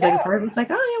 Right. There's like a part of us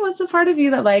like, oh yeah, what's the part of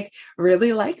you that like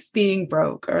really likes being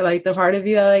broke? Or like the part of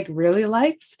you that like really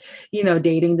likes,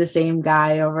 dating the same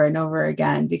guy over and over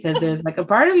again, because there's like a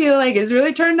part of you like is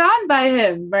really turned on by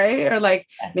him. Right. Or like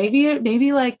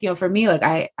maybe like, for me,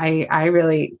 like I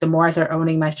really, the more I start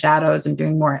owning my shadows and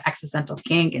doing more existential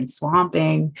kink and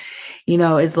swamping,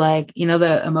 is like,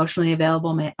 the emotionally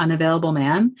unavailable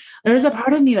man. There's a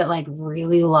part of me that like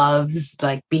really loves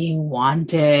like being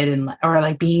wanted or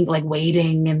like being like waiting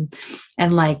waiting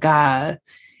and like,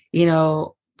 you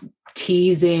know,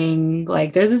 teasing.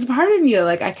 Like there's this part of me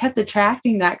like I kept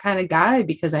attracting that kind of guy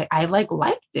because I like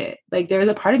liked it. Like there was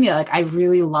a part of me like I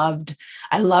really loved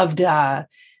I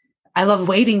loved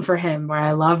waiting for him, or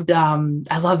I loved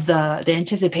the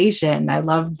anticipation. I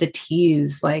loved the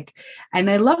tease, like, and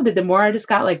I loved it. The more I just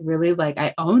got like really like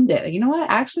I owned it. Like, you know what?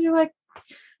 Actually, like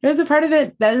there's a part of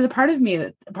it that is a part of me,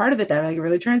 a part of it that like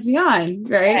really turns me on,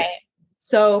 right?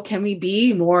 So can we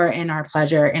be more in our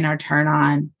pleasure, in our turn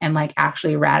on, and like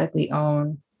actually radically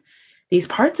own these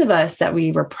parts of us that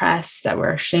we repress, that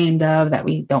we're ashamed of, that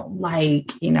we don't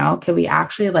like, you know? Can we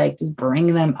actually like just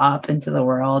bring them up into the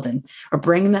world or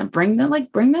bring them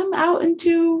out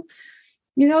into,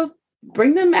 you know,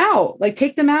 bring them out, like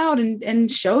take them out and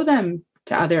show them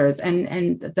to others.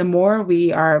 And the more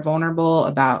we are vulnerable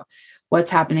about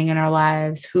what's happening in our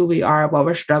lives, who we are, what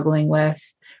we're struggling with,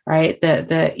 right?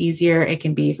 The easier it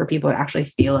can be for people to actually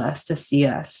feel us, to see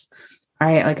us,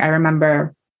 right? Like I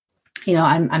remember, you know,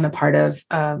 I'm a part of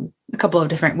a couple of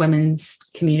different women's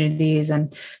communities,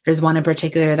 and there's one in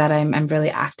particular that I'm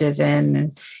really active in,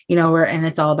 and you know, and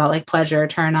it's all about like pleasure,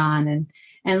 turn on,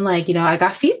 and like, you know, I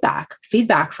got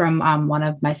feedback from one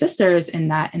of my sisters in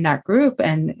that group,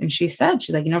 and she's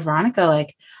like, you know, Veronica,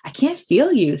 like I can't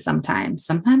feel you sometimes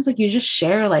like you just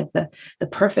share like the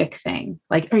perfect thing,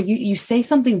 like, or you say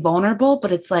something vulnerable,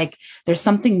 but it's like there's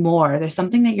something more, there's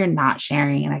something that you're not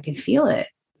sharing, and I can feel it.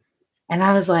 And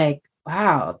I was like,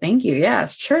 wow, thank you. Yeah,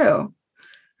 it's true.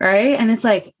 Right. And it's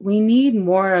like, we need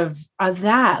more of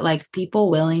that, like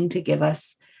people willing to give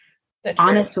us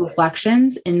honest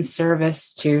reflections in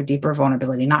service to deeper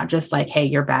vulnerability, not just like, hey,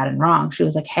 you're bad and wrong. She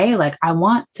was like, hey, like, I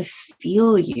want to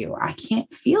feel you. I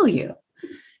can't feel you.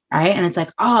 Right. And it's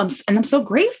like, oh, I'm so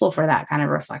grateful for that kind of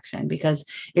reflection, because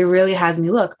it really has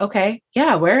me look, okay,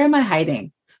 yeah, where am I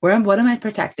hiding? What am I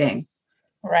protecting?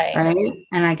 Right.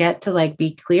 And I get to like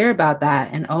be clear about that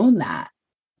and own that.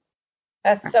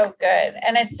 That's so good.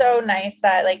 And it's so nice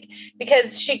that like,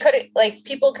 because she could like,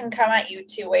 people can come at you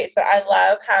two ways, but I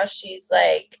love how she's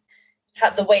like, how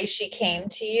the way she came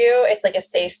to you, it's like a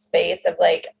safe space of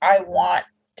like, I want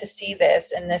to see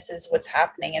this, and this is what's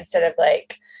happening, instead of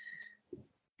like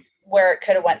where it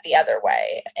could have went the other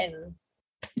way. And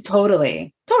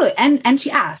totally. And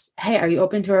she asked, hey, are you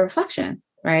open to a reflection?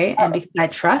 Right. And because I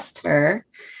trust her,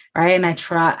 right. And I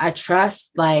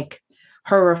trust like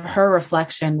her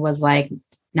reflection was like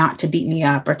not to beat me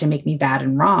up or to make me bad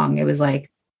and wrong. It was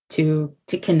like to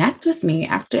connect with me,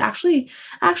 actually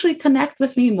connect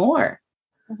with me more.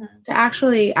 Mm-hmm. To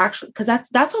actually, because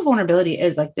that's what vulnerability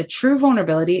is. Like the true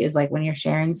vulnerability is like when you're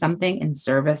sharing something in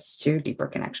service to deeper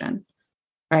connection,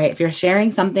 right? If you're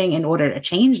sharing something in order to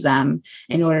change them,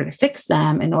 in order to fix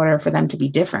them, in order for them to be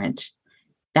different,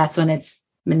 that's when it's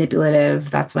manipulative.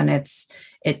 That's when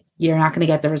you're not going to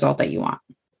get the result that you want.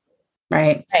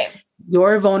 Right.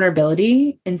 Your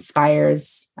vulnerability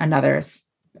inspires another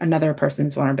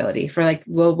person's vulnerability. For like,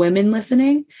 well, women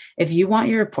listening, if you want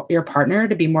your partner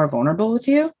to be more vulnerable with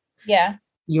you, yeah,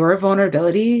 your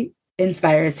vulnerability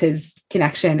inspires his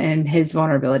connection and his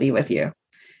vulnerability with you.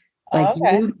 Like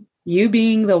you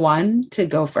being the one to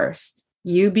go first,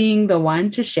 you being the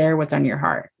one to share what's on your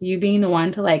heart, you being the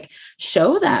one to like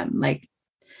show them like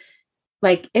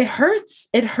it hurts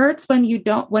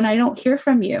when I don't hear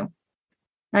from you.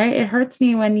 Right. It hurts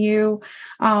me when you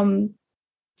don't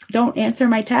answer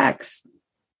my texts.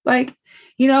 Like,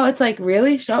 you know, it's like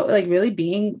really really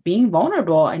being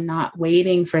vulnerable and not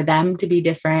waiting for them to be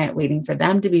different, waiting for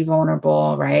them to be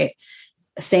vulnerable. Right.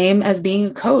 Same as being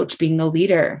a coach, being a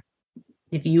leader.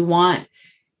 If you want,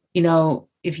 you know,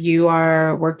 if you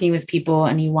are working with people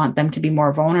and you want them to be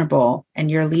more vulnerable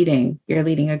and you're leading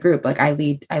a group, like I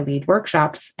lead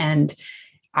workshops, and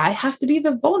I have to be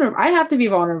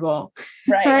vulnerable.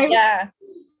 Right. Yeah.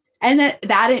 And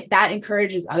that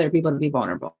encourages other people to be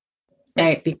vulnerable.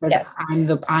 Right. Because yes. I'm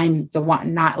the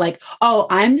one, not like, oh,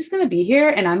 I'm just going to be here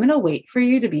and I'm going to wait for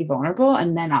you to be vulnerable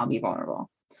and then I'll be vulnerable.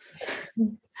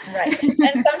 Right.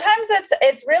 And sometimes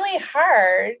it's really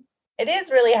hard. It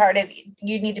is really hard.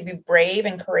 You need to be brave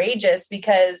and courageous,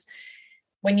 because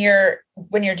when you're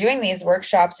doing these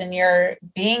workshops and you're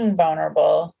being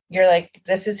vulnerable, you're like,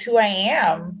 this is who I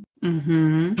am.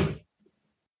 Mm-hmm.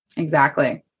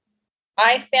 Exactly.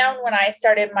 I found when I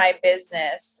started my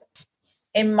business,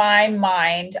 in my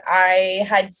mind, I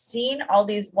had seen all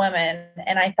these women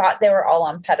and I thought they were all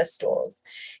on pedestals.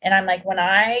 And I'm like, when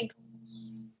I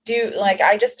do, like,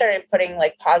 I just started putting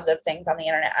like positive things on the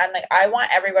internet. I'm like, I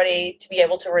want everybody to be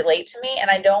able to relate to me. And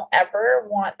I don't ever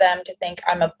want them to think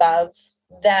I'm above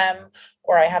them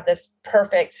or I have this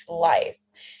perfect life.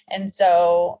 And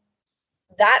so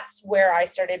that's where I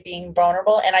started being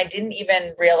vulnerable. And I didn't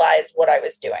even realize what I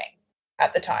was doing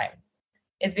at the time,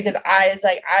 is because I was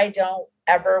like, I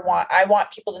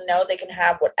want people to know they can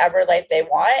have whatever life they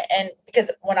want. And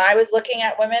because when I was looking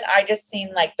at women, I just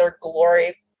seen like their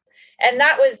glory. And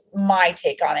that was my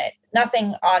take on it.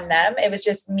 Nothing on them. It was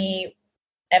just me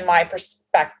and my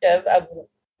perspective of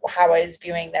how I was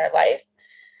viewing their life,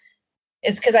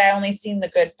 is because I only seen the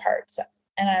good parts.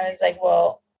 And I was like,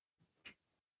 well,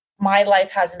 my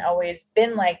life hasn't always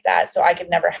been like that, so I could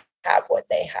never have what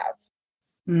they have.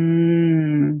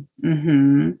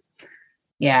 Mm-hmm.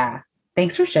 Yeah.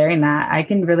 Thanks for sharing that. I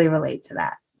can really relate to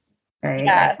that. Right.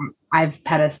 Yes. I've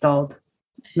pedestaled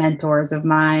mentors of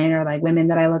mine, or like women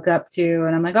that I look up to,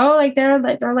 and I'm like, oh, like their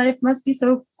life must be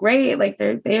so great. Like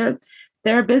their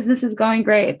business is going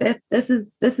great. This is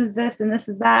this and this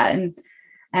is that.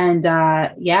 And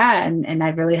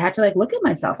I've really had to like look at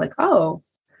myself like, oh,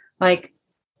 like,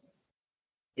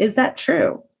 is that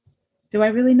true? Do I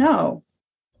really know?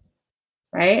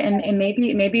 Right. And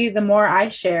maybe the more I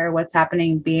share what's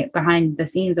happening behind the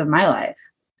scenes of my life,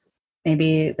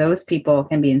 maybe those people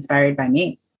can be inspired by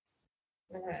me.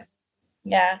 Mm-hmm.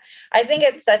 Yeah. I think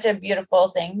it's such a beautiful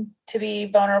thing to be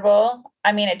vulnerable.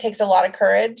 I mean, it takes a lot of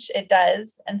courage. It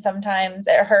does. And sometimes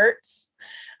it hurts.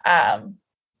 But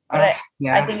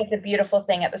I think it's a beautiful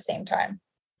thing at the same time.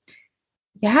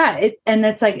 Yeah.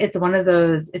 It's one of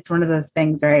those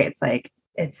things, right?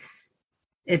 It's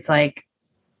like,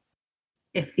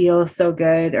 it feels so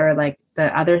good, or like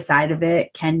the other side of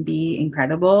it can be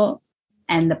incredible.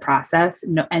 And the process,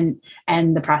 and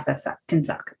the process can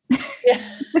suck. Yeah.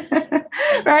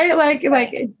 Right. Like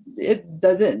it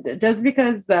doesn't, just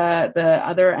because the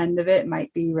other end of it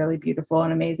might be really beautiful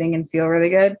and amazing and feel really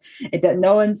good.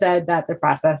 No one said that the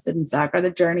process didn't suck or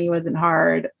the journey wasn't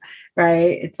hard.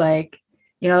 Right. It's like,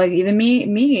 like even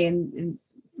me and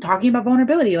talking about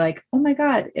vulnerability, like, oh my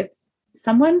God, if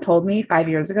someone told me 5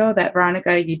 years ago that,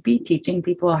 Veronica, you'd be teaching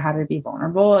people how to be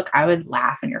vulnerable, like I would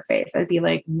laugh in your face. I'd be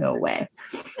like, no way.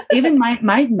 Even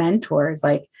my mentors,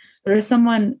 like there was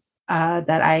someone that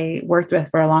I worked with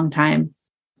for a long time.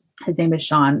 His name is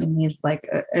Sean, and he's like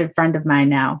a friend of mine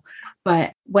now.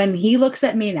 But when he looks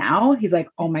at me now, he's like,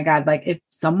 oh my God, like if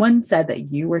someone said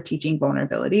that you were teaching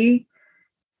vulnerability,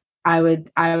 he would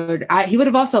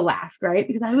have also laughed, right?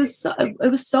 Because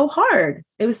it was so hard.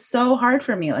 It was so hard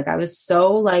for me. Like I was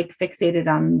so like fixated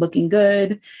on looking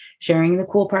good, sharing the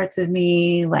cool parts of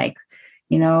me, like,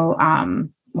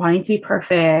 wanting to be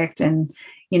perfect, and,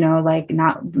 like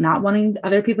not wanting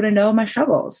other people to know my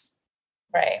struggles.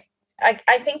 Right.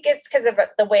 I think it's because of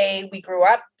the way we grew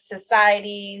up,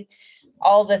 society,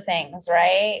 all the things,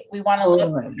 right? We want to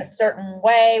look a certain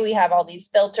way. We have all these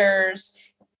filters.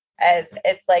 And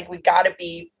it's like, we got to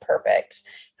be perfect.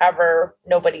 However,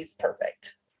 nobody's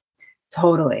perfect.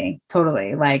 Totally.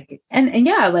 Like, and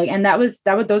yeah, like, and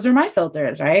those are my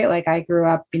filters, right? Like I grew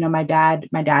up, my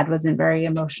dad wasn't very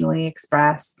emotionally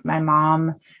expressed. My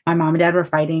mom and dad were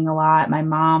fighting a lot. My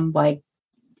mom, like,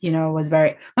 was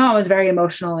very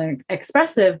emotional and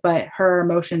expressive, but her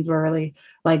emotions were really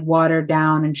like watered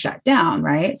down and shut down.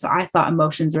 Right. So I thought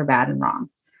emotions were bad and wrong.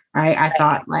 Right. I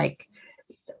thought like,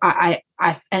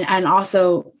 and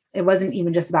also it wasn't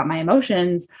even just about my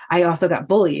emotions. I also got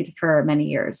bullied for many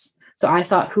years. So I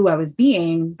thought who I was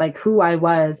being, like who I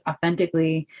was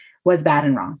authentically, was bad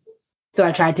and wrong. So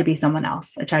I tried to be someone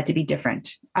else. I tried to be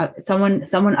different,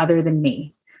 someone other than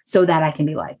me, so that I can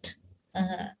be liked.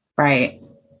 Mm-hmm. Right.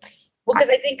 Well, because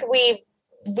I think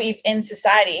we've in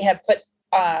society have put,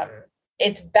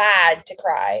 it's bad to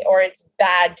cry, or it's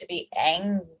bad to be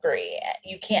angry.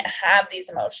 You can't have these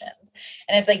emotions.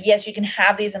 And it's like, yes, you can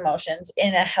have these emotions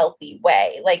in a healthy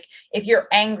way. Like if you're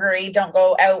angry, don't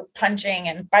go out punching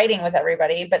and fighting with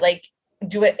everybody, but like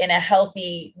do it in a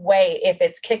healthy way. If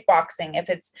it's kickboxing, if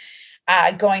it's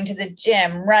going to the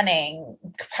gym, running,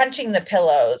 punching the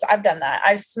pillows. I've done that.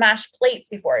 I've smashed plates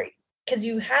before, because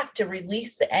you have to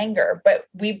release the anger. But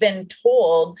we've been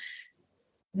told,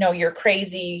 no, you're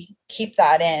crazy. Keep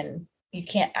that in. You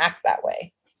can't act that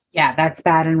way. Yeah, that's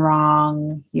bad and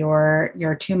wrong.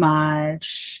 You're too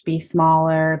much. Be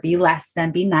smaller, be less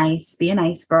than, be nice, be a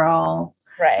nice girl.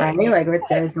 Right. Like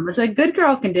there's so much like good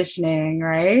girl conditioning,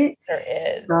 right? There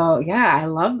is. So yeah, I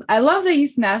love that you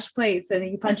smash plates and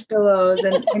you punch pillows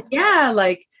and yeah,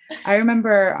 like I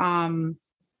remember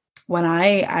when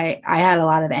I had a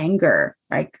lot of anger,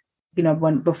 like, even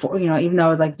though I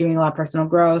was like doing a lot of personal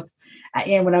growth,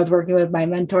 and when I was working with my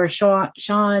mentor,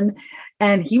 Sean,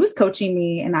 and he was coaching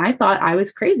me, and I thought I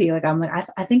was crazy. Like, I'm like,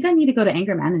 I think I need to go to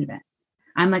anger management.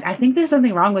 I'm like, I think there's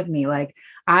something wrong with me. Like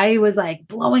I was like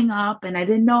blowing up and I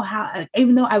didn't know how,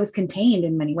 even though I was contained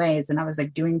in many ways and I was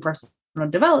like doing personal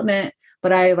development,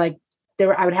 but I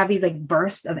would have these like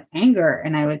bursts of anger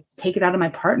and I would take it out of my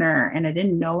partner and I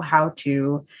didn't know how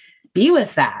to be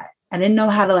with that. I didn't know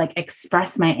how to like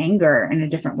express my anger in a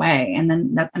different way. And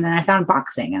then I found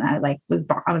boxing and I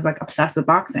was like obsessed with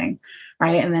boxing.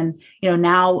 Right. And then,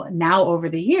 now over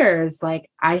the years, like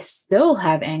I still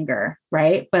have anger.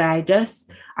 Right. But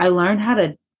I learned how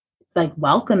to like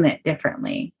welcome it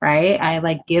differently. Right. I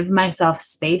like give myself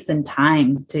space and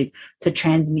time to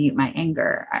transmute my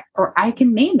anger, or I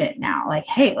can name it now. Like,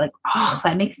 hey, like, oh,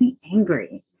 that makes me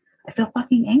angry. I feel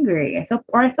fucking angry. I feel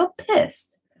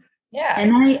pissed. Yeah.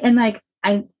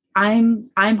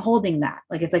 I'm holding that.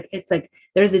 Like, it's like,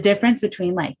 there's a difference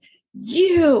between like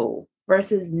you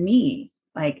versus me.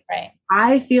 Like, right.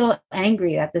 I feel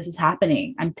angry that this is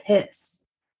happening. I'm pissed.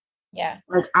 Yeah.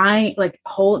 Like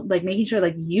making sure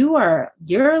like you're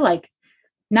like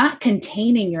not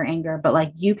containing your anger, but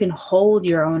like you can hold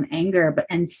your own anger,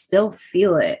 and still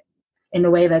feel it in a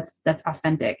way that's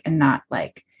authentic and not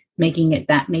like making it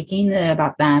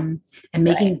about them and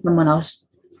making someone else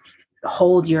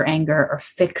hold your anger or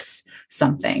fix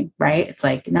something. Right. It's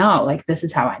like, no, like this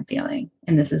is how I'm feeling.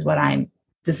 And this is what I need.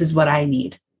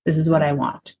 This is what I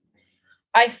want.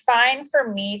 I find for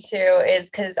me too, is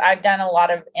because I've done a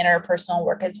lot of interpersonal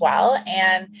work as well.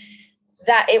 And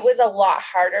that it was a lot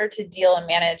harder to deal and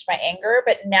manage my anger.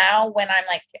 But now when I'm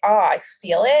like, oh, I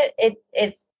feel it,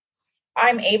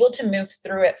 I'm able to move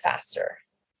through it faster.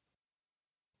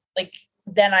 Like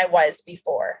than I was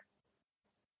before.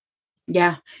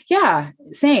 Yeah. Yeah.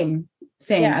 Same.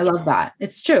 Yeah. I love that.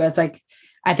 It's true. It's like,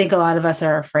 I think a lot of us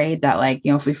are afraid that like,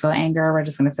 if we feel anger, we're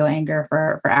just going to feel anger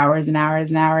for hours and hours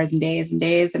and hours and days.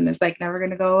 And it's like never going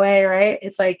to go away. Right.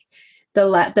 It's like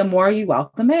the more you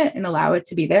welcome it and allow it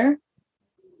to be there,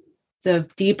 the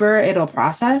deeper it'll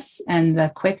process and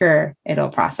the quicker it'll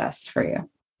process for you.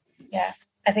 Yeah.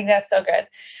 I think that's so good.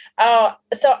 Oh,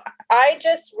 so I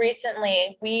just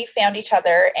recently, we found each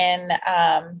other in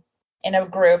a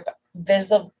group,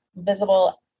 Visible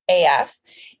AF.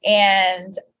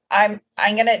 And I'm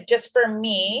going to, just for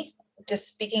me, just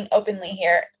speaking openly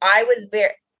here, I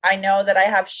know that I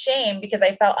have shame because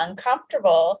I felt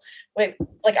uncomfortable with,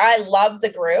 like, I love the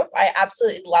group. I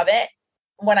absolutely love it.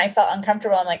 When I felt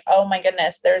uncomfortable, I'm like, oh my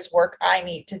goodness, there's work I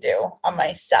need to do on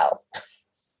myself.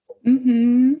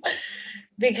 Mm-hmm.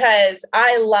 Because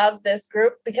I love this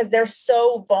group because they're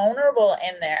so vulnerable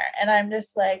in there. And I'm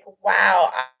just like,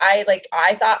 wow, I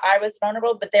thought I was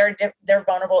vulnerable, but they're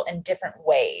vulnerable in different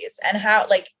ways. And how,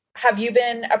 like, have you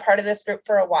been a part of this group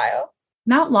for a while?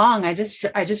 Not long. I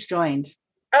just joined.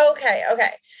 Okay.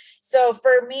 So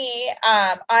for me,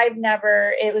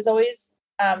 it was always,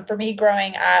 for me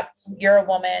growing up, you're a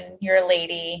woman, you're a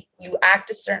lady, you act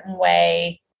a certain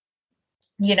way.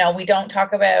 We don't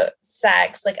talk about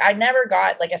sex. Like I never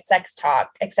got like a sex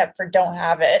talk except for don't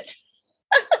have it.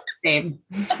 Same.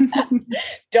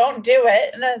 Don't do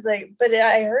it. And I was like, but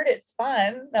I heard it's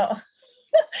fun. No.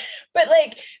 But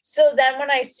like, so then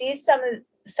when I see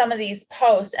some of these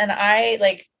posts and I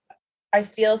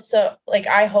feel so like,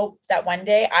 I hope that one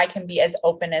day I can be as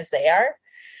open as they are,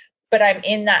 but I'm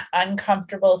in that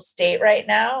uncomfortable state right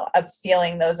now of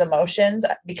feeling those emotions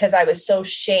because I was so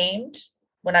shamed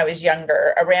when I was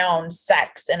younger around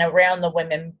sex and around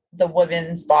the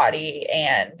women's body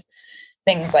and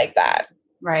things like that.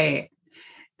 Right.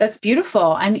 That's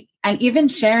beautiful. And even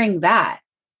sharing that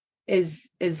is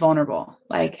vulnerable.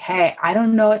 Like, hey, I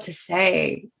don't know what to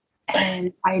say.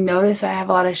 And I notice I have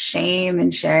a lot of shame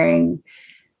in sharing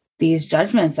these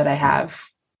judgments that I have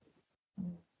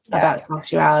about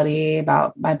sexuality,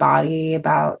 about my body,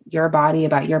 about your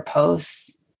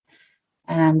posts.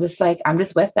 And I'm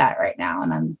just with that right now.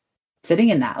 And I'm sitting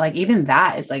in that, like, even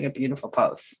that is like a beautiful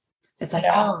post. It's like,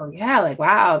 oh yeah, like,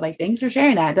 wow. Like, thanks for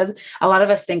sharing that. A lot of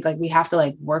us think like we have to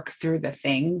like work through the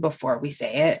thing before we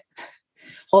say it.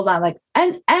 Hold on. Like,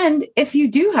 and if you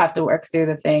do have to work through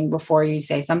the thing before you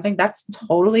say something, that's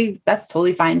totally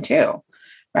fine too.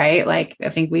 Right. Like, I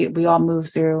think we all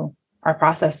move through our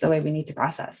process the way we need to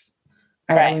process.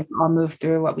 Right. We all move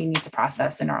through what we need to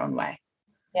process in our own way.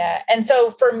 Yeah. And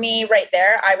so for me right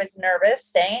there, I was nervous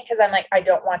saying it because I'm like, I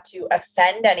don't want to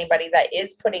offend anybody that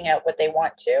is putting out what they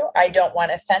want to. I don't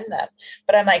want to offend them.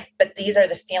 But I'm like, but these are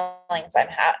the feelings I'm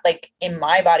like in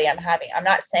my body I'm having. I'm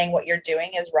not saying what you're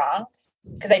doing is wrong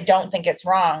because I don't think it's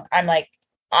wrong. I'm like,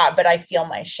 but I feel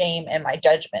my shame and my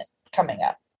judgment coming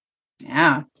up.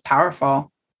 Yeah. It's powerful.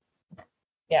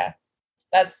 Yeah.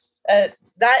 That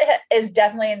is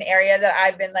definitely an area that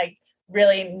I've been like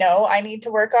really know I need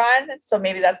to work on. So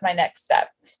maybe that's my next step.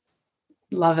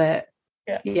 Love it.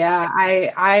 Yeah.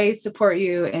 I support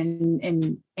you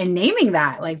in naming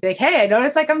that, like, hey, I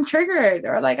notice like I'm triggered,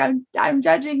 or like I'm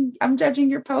judging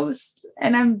your post,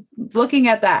 and I'm looking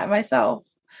at that myself.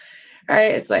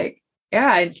 Right. It's like,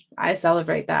 yeah, I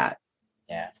celebrate that.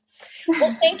 Yeah.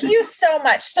 Well, thank you so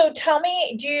much. So tell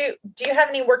me, do you have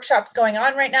any workshops going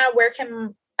on right now? Where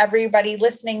can everybody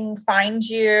listening find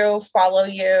you, follow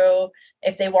you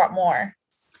if they want more?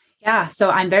 Yeah. So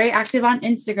I'm very active on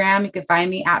Instagram. You can find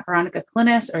me at Veronica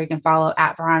Clinnis, or you can follow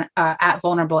at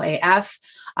Vulnerable AF.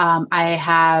 I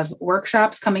have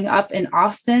workshops coming up in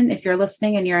Austin. If you're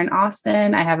listening and you're in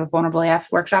Austin, I have a Vulnerable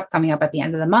AF workshop coming up at the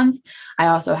end of the month. I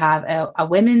also have a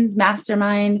women's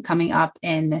mastermind coming up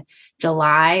in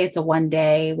July. It's a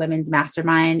 1-day women's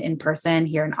mastermind in person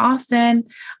here in Austin.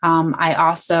 I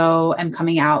also am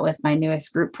coming out with my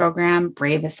newest group program,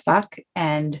 Brave as Fuck.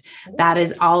 And that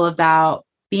is all about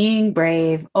being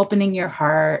brave, opening your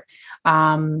heart,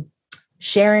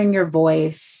 sharing your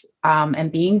voice, and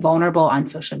being vulnerable on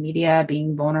social media,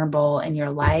 being vulnerable in your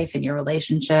life and your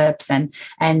relationships, and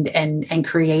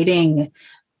creating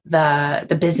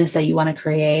the business that you want to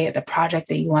create, the project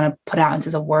that you want to put out into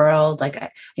the world. Like,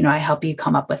 I help you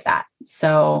come up with that.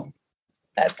 So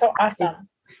that's so awesome.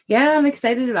 Yeah, I'm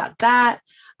excited about that.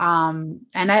 And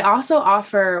I also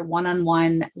offer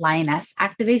one-on-one lioness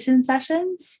activation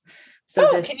sessions.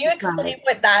 So can you explain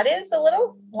what that is a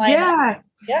little? Yeah.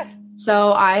 Yeah.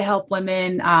 So I help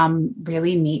women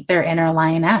really meet their inner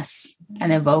lioness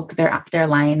and evoke their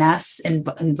lioness, and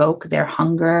invoke their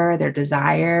hunger, their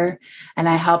desire. And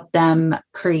I help them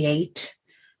create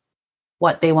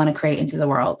what they want to create into the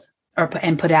world, or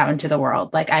put out into the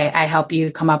world. Like I help you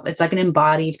come up, it's like an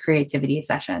embodied creativity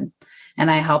session. And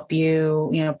I help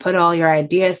you, put all your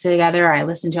ideas together. I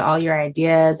listen to all your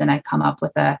ideas, and I come up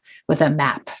with a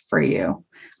map for you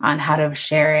on how to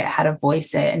share it, how to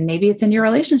voice it. And maybe it's in your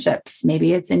relationships.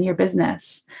 Maybe it's in your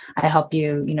business. I help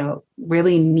you,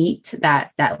 really meet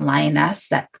that lioness,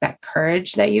 that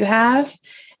courage that you have.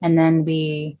 And then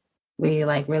we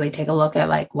like really take a look at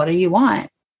like, what do you want?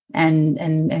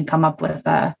 And come up with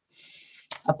a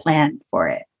plan for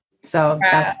it. So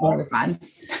that's really fun.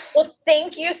 Well,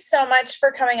 thank you so much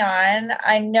for coming on.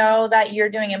 I know that you're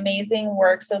doing amazing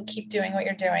work, so keep doing what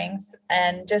you're doing.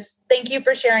 And just thank you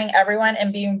for sharing everyone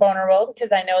and being vulnerable,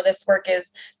 because I know this work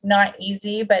is not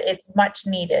easy, but it's much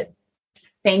needed.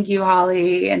 Thank you,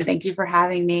 Holly. And thank you for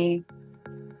having me.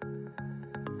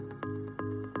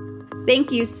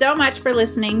 Thank you so much for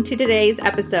listening to today's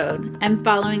episode and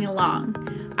following along.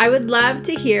 I would love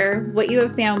to hear what you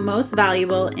have found most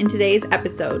valuable in today's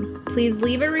episode. Please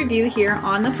leave a review here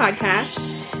on the podcast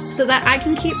so that I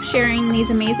can keep sharing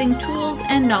these amazing tools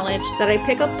and knowledge that I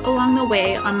pick up along the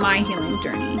way on my healing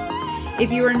journey.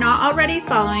 If you are not already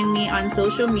following me on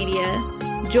social media,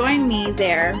 join me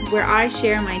there, where I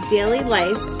share my daily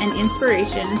life and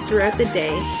inspirations throughout the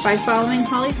day by following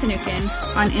Holly Finucane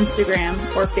on Instagram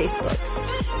or Facebook.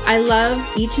 I love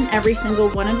each and every single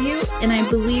one of you, and I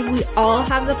believe we all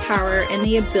have the power and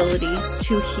the ability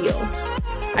to heal.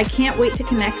 I can't wait to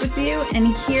connect with you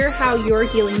and hear how your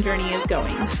healing journey is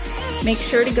going. Make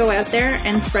sure to go out there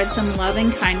and spread some love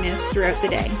and kindness throughout the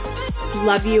day.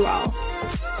 Love you all.